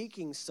is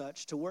seeking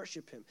such to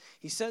worship him.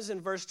 He says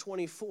in verse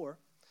 24,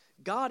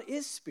 God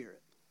is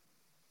Spirit.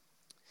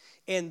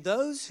 And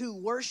those who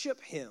worship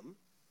him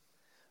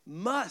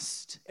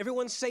must,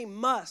 everyone say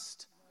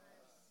must.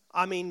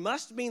 I mean,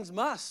 must means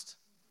must.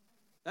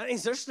 That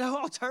means there's no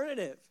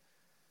alternative.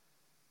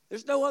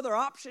 There's no other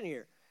option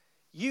here.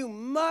 You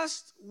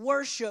must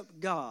worship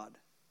God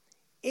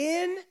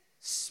in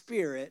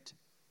spirit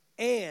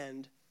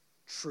and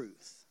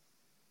truth.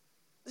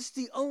 This is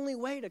the only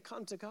way to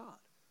come to God.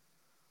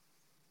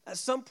 At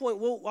some point,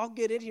 I'll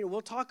get in here. We'll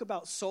talk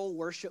about soul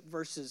worship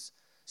versus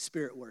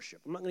spirit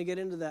worship. I'm not going to get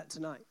into that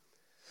tonight.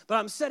 But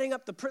I'm setting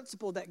up the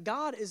principle that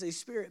God is a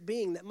spirit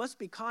being that must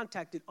be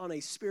contacted on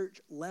a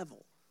spiritual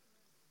level,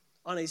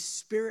 on a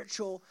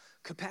spiritual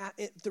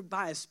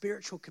by a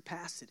spiritual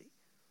capacity.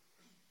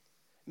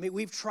 I mean,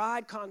 we've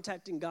tried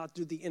contacting God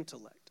through the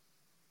intellect,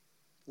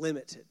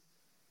 limited.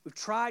 We've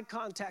tried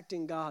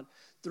contacting God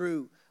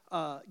through,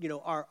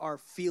 our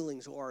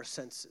feelings or our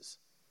senses,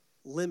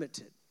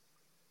 limited.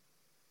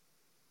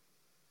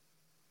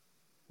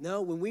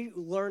 No, when we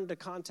learn to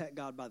contact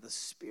God by the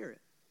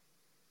Spirit.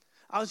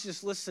 I was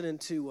just listening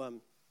to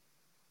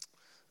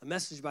a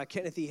message by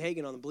Kenneth E.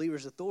 Hagin on the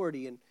Believer's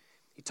Authority, and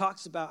he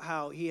talks about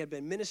how he had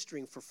been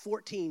ministering for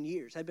 14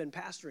 years, had been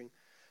pastoring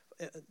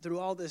through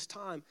all this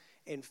time,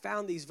 and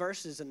found these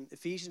verses in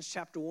Ephesians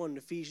chapter 1 and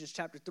Ephesians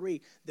chapter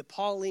 3, the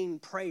Pauline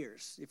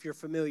prayers, if you're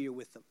familiar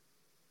with them.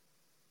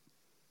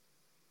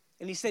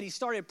 And he said he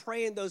started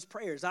praying those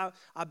prayers. I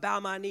bow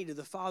my knee to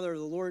the Father of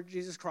the Lord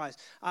Jesus Christ,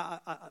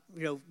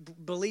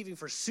 believing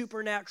for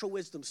supernatural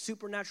wisdom,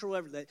 supernatural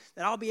everything,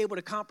 that I'll be able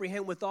to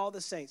comprehend with all the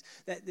saints,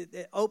 that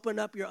open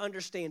up your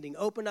understanding,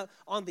 open up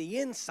on the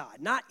inside,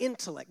 not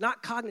intellect,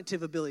 not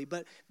cognitive ability,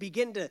 but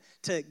begin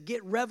to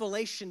get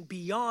revelation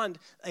beyond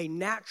a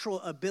natural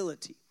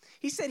ability.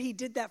 He said he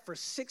did that for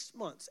 6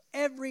 months,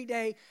 every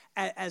day,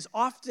 as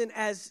often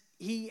as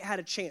he had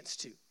a chance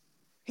to.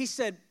 He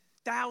said,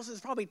 thousands,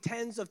 probably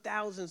tens of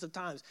thousands of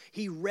times,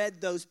 he read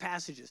those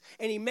passages,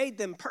 and he made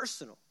them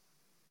personal.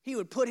 He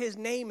would put his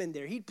name in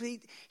there.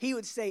 He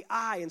would say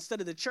I instead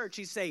of the church.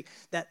 He'd say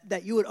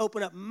that you would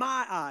open up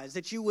my eyes,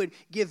 that you would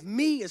give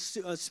me a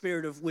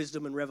spirit of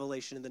wisdom and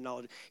revelation and the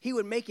knowledge. He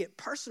would make it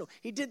personal.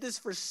 He did this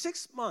for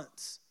 6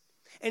 months,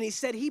 and he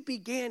said he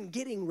began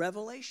getting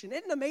revelation.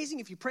 Isn't it amazing?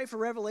 If you pray for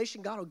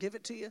revelation, God will give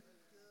it to you?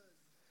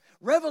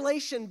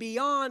 Revelation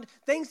beyond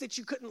things that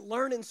you couldn't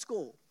learn in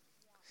school.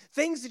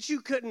 Things that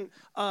you couldn't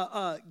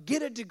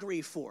get a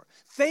degree for.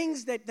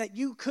 Things that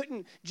you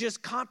couldn't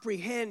just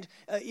comprehend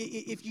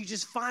if you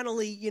just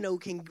finally,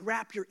 can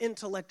wrap your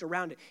intellect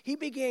around it. He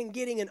began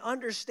getting an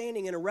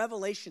understanding and a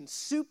revelation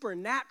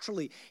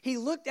supernaturally. He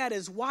looked at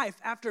his wife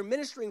after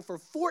ministering for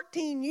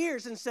 14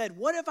 years and said,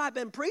 "What have I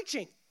been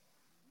preaching?"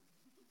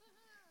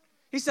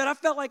 He said, "I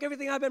felt like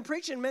everything I've been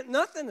preaching meant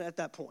nothing at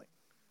that point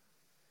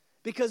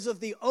because of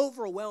the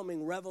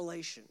overwhelming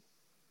revelation."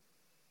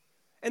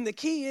 And the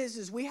key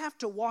is we have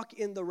to walk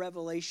in the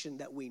revelation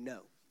that we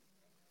know.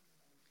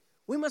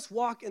 We must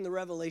walk in the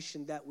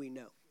revelation that we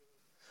know.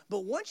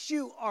 But once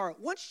you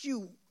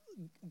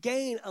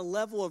gain a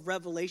level of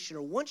revelation,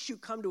 or once you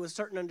come to a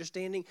certain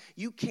understanding,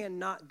 you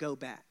cannot go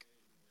back.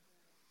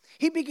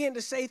 He began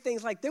to say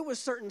things like there were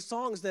certain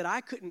songs that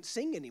I couldn't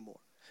sing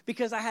anymore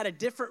because I had a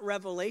different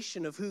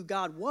revelation of who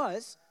God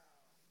was,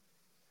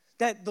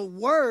 that the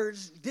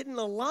words didn't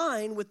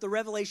align with the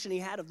revelation he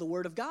had of the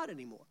Word of God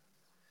anymore.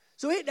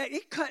 So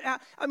it cut out,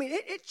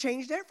 it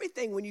changed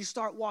everything when you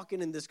start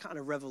walking in this kind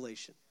of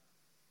revelation.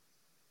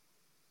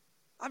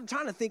 I'm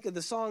trying to think of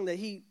the song that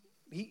he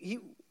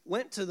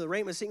went to the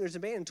Rhema Singers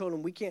and Band and told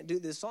them, we can't do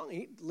this song. And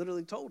he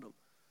literally told them.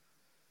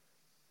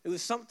 It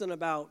was something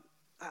about,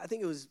 I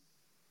think it was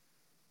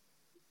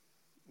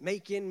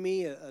make in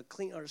me a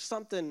clean, or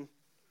something,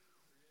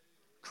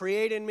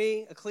 create in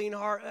me a clean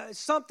heart,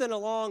 something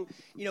along,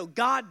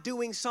 God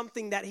doing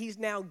something that he's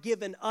now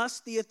given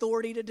us the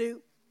authority to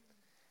do.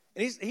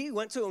 And he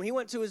went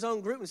to his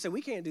own group and said,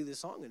 we can't do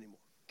this song anymore.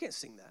 Can't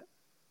sing that.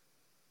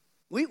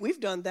 We've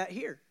done that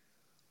here.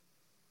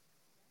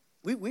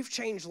 We've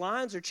changed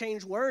lines or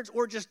changed words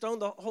or just thrown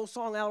the whole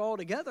song out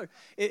altogether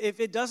if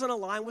it doesn't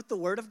align with the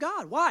Word of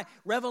God. Why?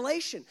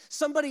 Revelation.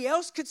 Somebody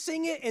else could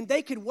sing it and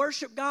they could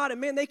worship God and,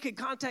 man, they could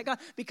contact God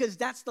because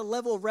that's the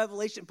level of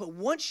revelation. But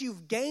once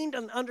you've gained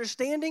an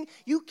understanding,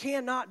 you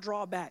cannot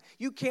draw back.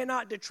 You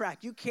cannot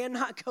detract. You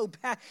cannot go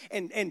back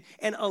and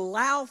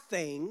allow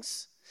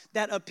things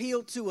that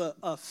appeal to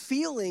a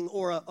feeling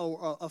or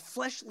a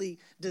fleshly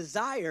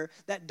desire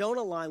that don't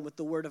align with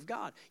the Word of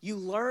God. You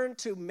learn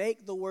to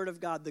make the Word of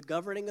God the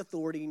governing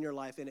authority in your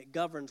life, and it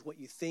governs what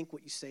you think,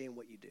 what you say, and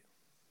what you do.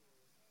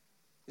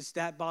 It's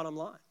that bottom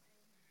line.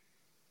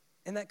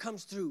 And that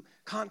comes through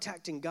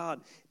contacting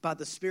God by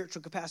the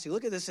spiritual capacity.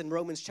 Look at this in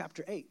Romans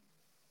chapter 8.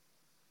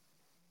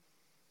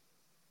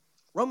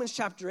 Romans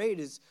chapter 8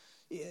 is,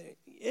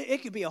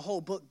 it could be a whole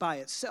book by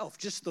itself,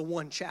 just the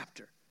one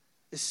chapter.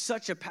 It's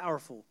such a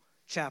powerful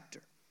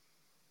chapter.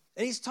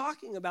 And he's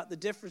talking about the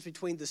difference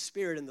between the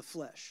spirit and the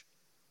flesh.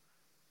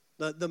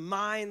 The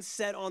mind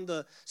set on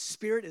the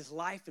spirit is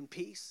life and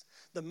peace.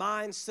 The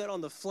mind set on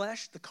the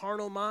flesh, the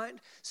carnal mind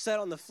set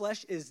on the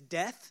flesh is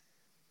death.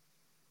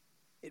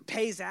 It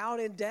pays out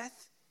in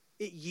death.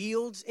 It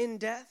yields in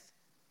death.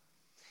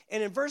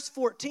 And in verse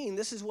 14,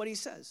 this is what he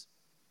says.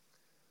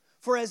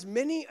 For as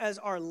many as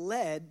are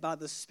led by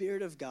the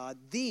Spirit of God,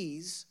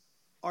 these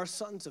are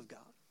sons of God.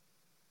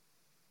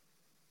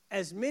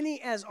 As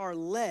many as are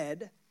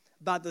led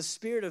by the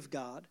Spirit of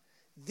God,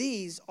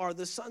 these are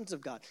the sons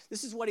of God.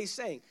 This is what he's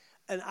saying.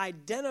 An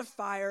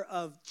identifier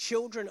of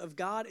children of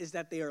God is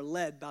that they are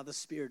led by the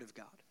Spirit of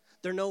God.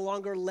 They're no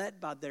longer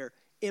led by their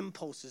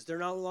impulses. They're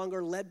no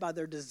longer led by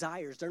their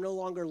desires. They're no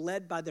longer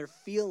led by their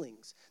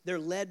feelings. They're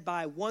led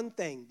by one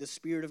thing, the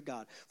Spirit of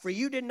God. For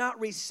you did not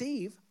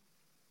receive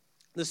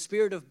the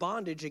spirit of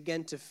bondage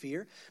again to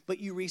fear, but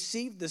you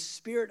received the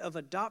spirit of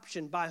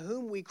adoption by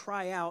whom we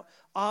cry out,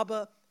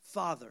 Abba,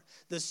 Father.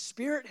 The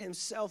Spirit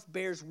himself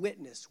bears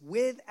witness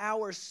with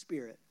our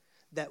spirit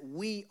that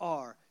we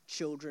are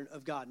children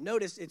of God.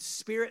 Notice it's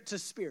spirit to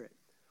spirit.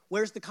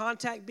 Where's the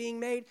contact being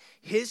made?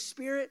 His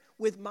spirit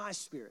with my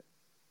spirit.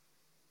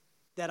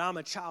 That I'm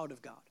a child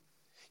of God.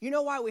 You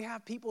know why we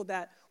have people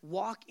that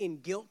walk in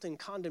guilt and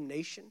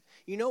condemnation?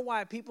 You know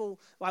why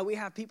we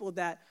have people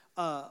that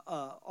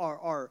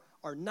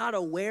are not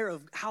aware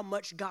of how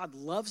much God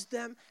loves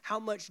them, how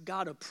much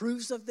God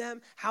approves of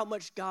them, how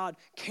much God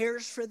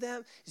cares for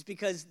them? It's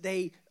because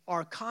they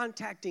are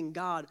contacting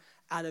God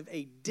out of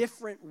a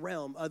different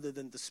realm other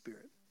than the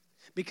Spirit.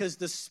 Because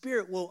the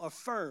Spirit will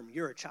affirm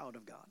you're a child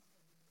of God.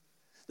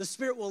 The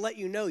Spirit will let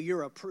you know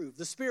you're approved.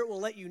 The Spirit will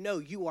let you know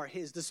you are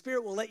His. The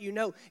Spirit will let you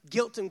know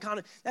guilt and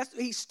condemnation.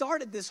 He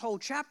started this whole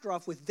chapter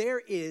off with, there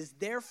is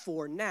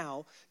therefore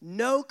now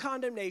no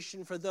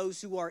condemnation for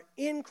those who are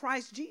in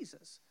Christ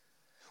Jesus.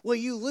 Well,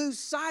 you lose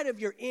sight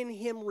of your in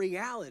Him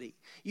reality.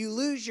 You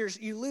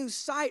lose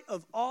sight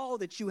of all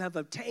that you have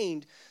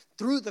obtained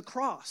through the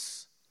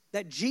cross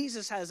that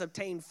Jesus has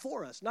obtained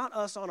for us, not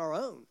us on our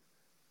own,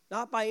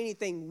 not by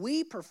anything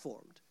we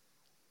performed.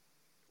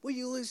 Well,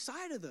 you lose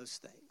sight of those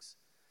things.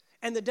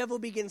 And the devil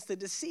begins to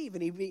deceive,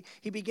 and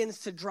he begins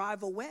to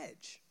drive a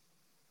wedge.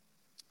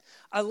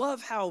 I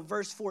love how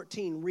verse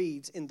 14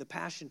 reads in the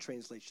Passion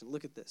Translation.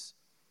 Look at this.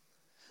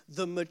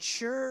 The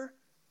mature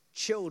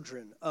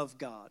children of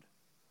God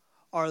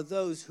are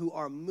those who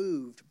are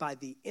moved by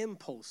the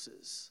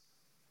impulses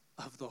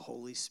of the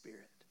Holy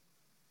Spirit.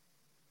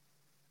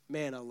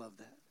 Man, I love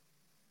that.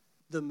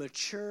 The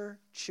mature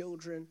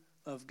children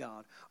of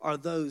God are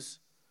those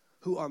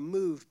who are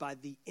moved by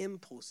the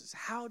impulses.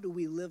 How do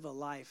we live a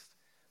life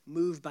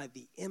moved by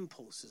the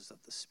impulses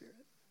of the Spirit?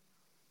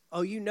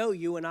 Oh,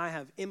 you and I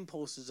have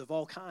impulses of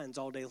all kinds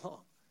all day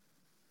long.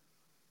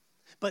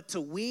 But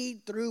to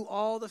weed through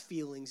all the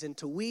feelings and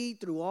to weed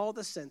through all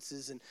the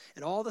senses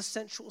and all the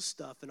sensual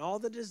stuff and all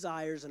the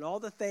desires and all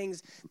the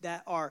things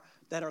that are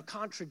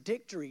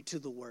contradictory to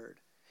the Word,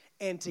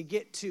 and to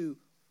get to,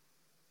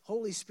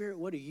 Holy Spirit,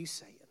 what are you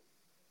saying?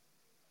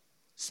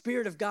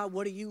 Spirit of God,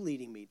 what are you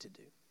leading me to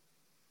do?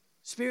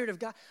 Spirit of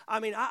God. I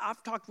mean,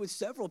 I've talked with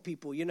several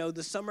people. You know,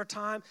 the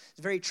summertime is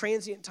a very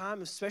transient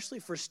time,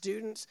 especially for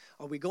students.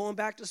 Are we going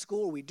back to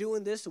school? Are we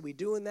doing this? Are we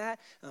doing that?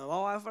 My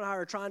wife and I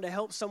are trying to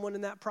help someone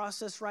in that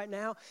process right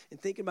now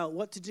and thinking about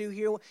what to do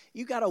here.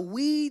 You got to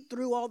weed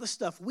through all the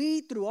stuff,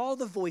 weed through all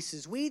the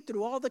voices, weed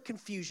through all the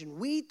confusion,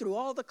 weed through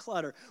all the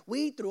clutter,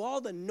 weed through all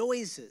the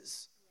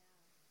noises.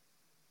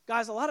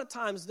 Guys, a lot of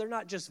times they're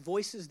not just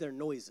voices, they're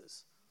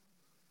noises.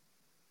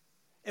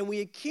 And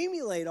we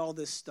accumulate all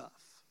this stuff.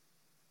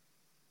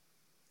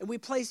 And we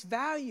place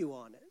value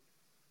on it.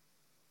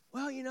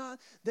 Well, you know,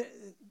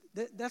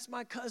 that's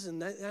my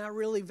cousin. And I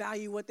really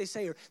value what they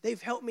say. Or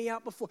they've helped me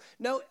out before.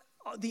 No,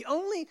 the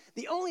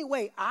only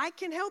way I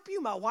can help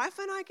you, my wife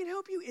and I can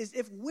help you, is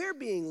if we're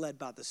being led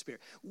by the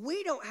Spirit.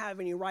 We don't have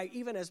any right,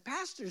 even as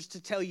pastors,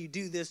 to tell you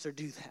do this or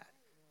do that.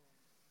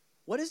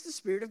 What is the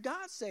Spirit of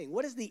God saying?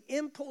 What is the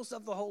impulse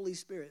of the Holy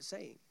Spirit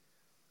saying?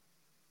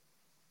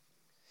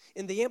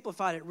 In the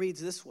Amplified, it reads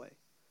this way.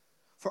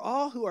 For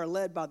all who are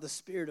led by the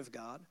Spirit of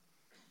God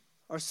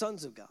are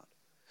sons of God.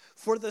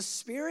 For the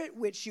Spirit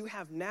which you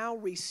have now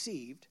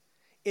received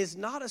is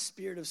not a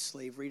spirit of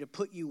slavery to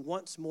put you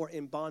once more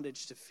in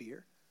bondage to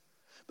fear,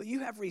 but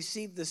you have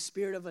received the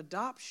Spirit of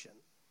adoption,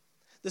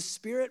 the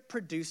Spirit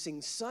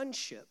producing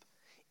sonship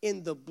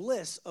in the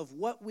bliss of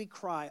what we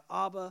cry,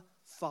 Abba,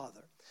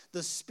 Father.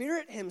 The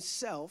Spirit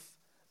himself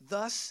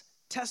thus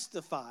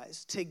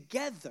testifies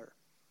together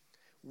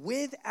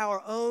with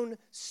our own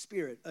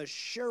spirit,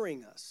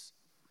 assuring us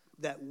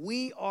that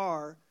we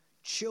are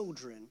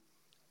children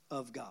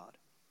of God.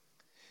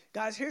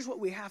 Guys, here's what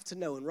we have to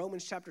know, and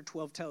Romans chapter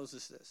 12 tells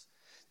us this,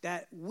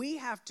 that we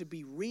have to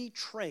be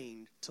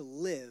retrained to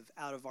live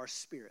out of our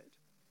spirit.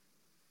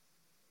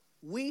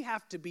 We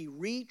have to be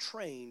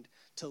retrained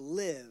to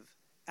live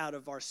out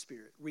of our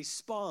spirit,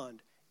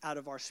 respond out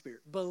of our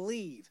spirit,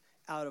 believe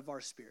out of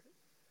our spirit.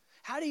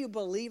 How do you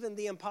believe in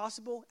the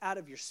impossible? Out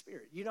of your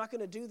spirit. You're not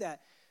going to do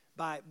that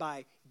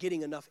by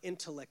getting enough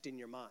intellect in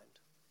your mind.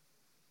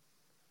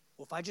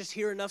 Well, if I just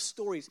hear enough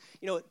stories,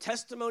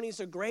 testimonies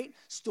are great,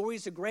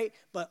 stories are great,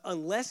 but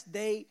unless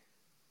they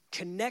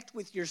connect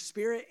with your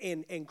spirit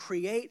and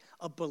create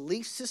a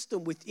belief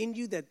system within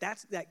you that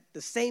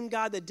the same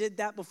God that did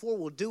that before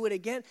will do it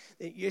again,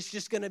 it's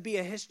just going to be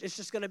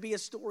a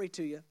story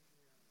to you.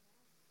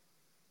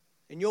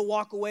 And you'll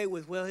walk away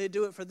with, well, he'll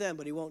do it for them,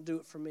 but he won't do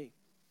it for me.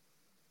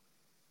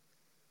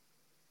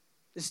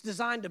 It's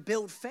designed to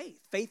build faith.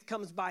 Faith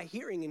comes by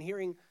hearing, and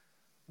hearing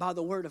by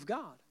the word of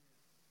God.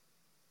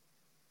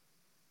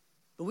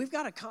 But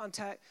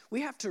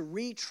we have to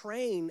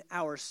retrain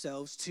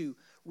ourselves to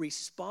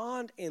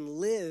respond and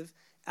live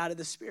out of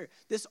the Spirit.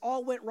 This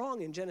all went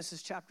wrong in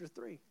Genesis chapter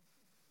 3.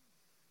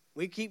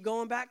 We keep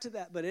going back to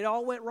that, but it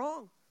all went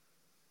wrong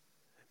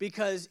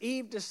because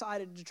Eve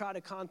decided to try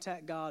to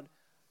contact God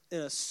in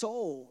a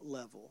soul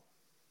level.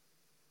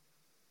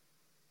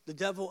 The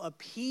devil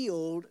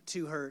appealed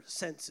to her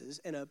senses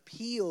and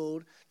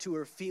appealed to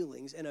her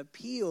feelings and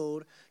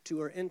appealed to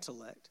her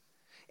intellect.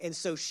 And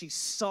so she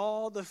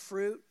saw the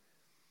fruit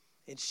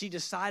and she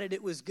decided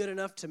it was good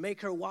enough to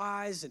make her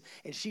wise,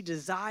 and she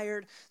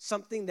desired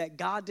something that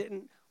God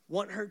didn't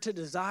want her to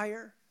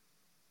desire.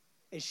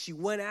 And she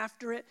went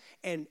after it.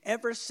 And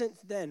ever since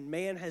then,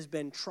 man has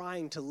been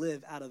trying to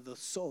live out of the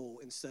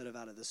soul instead of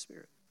out of the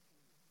spirit.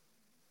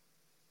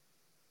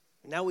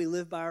 And now we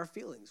live by our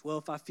feelings. Well,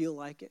 if I feel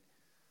like it.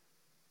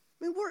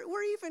 I mean,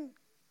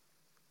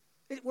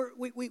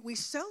 we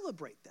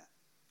celebrate that.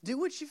 Do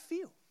what you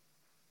feel.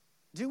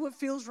 Do what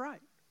feels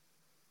right.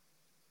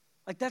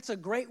 Like that's a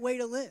great way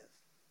to live.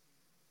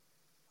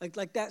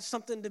 Like that's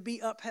something to be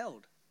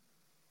upheld.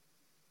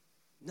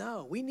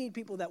 No, we need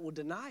people that will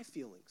deny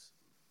feelings.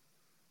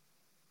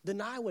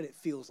 Deny what it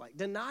feels like.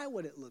 Deny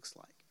what it looks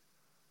like.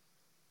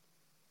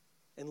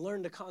 And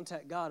learn to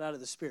contact God out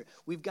of the Spirit.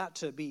 We've got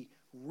to be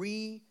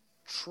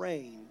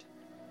retrained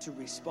to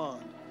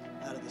respond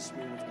out of the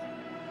Spirit of God.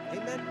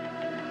 Amen.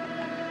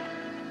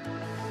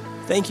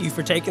 Thank you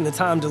for taking the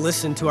time to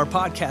listen to our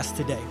podcast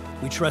today.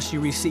 We trust you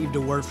received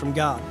a word from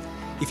God.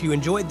 If you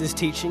enjoyed this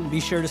teaching, be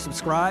sure to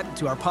subscribe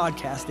to our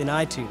podcast in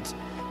iTunes.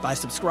 By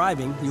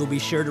subscribing, you'll be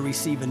sure to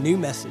receive a new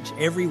message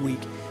every week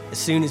as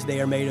soon as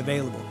they are made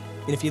available.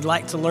 And if you'd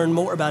like to learn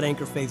more about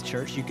Anchor Faith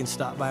Church, you can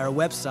stop by our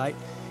website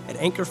at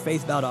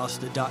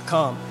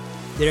anchorfaithvaldosta.com.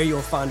 There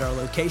you'll find our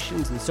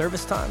locations and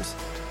service times,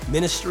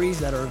 ministries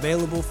that are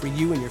available for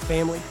you and your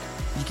family.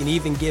 You can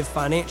even give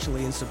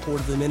financially in support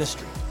of the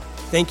ministry.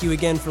 Thank you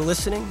again for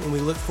listening, and we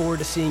look forward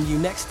to seeing you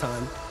next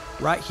time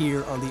right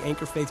here on the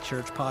Anchor Faith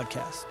Church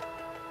podcast.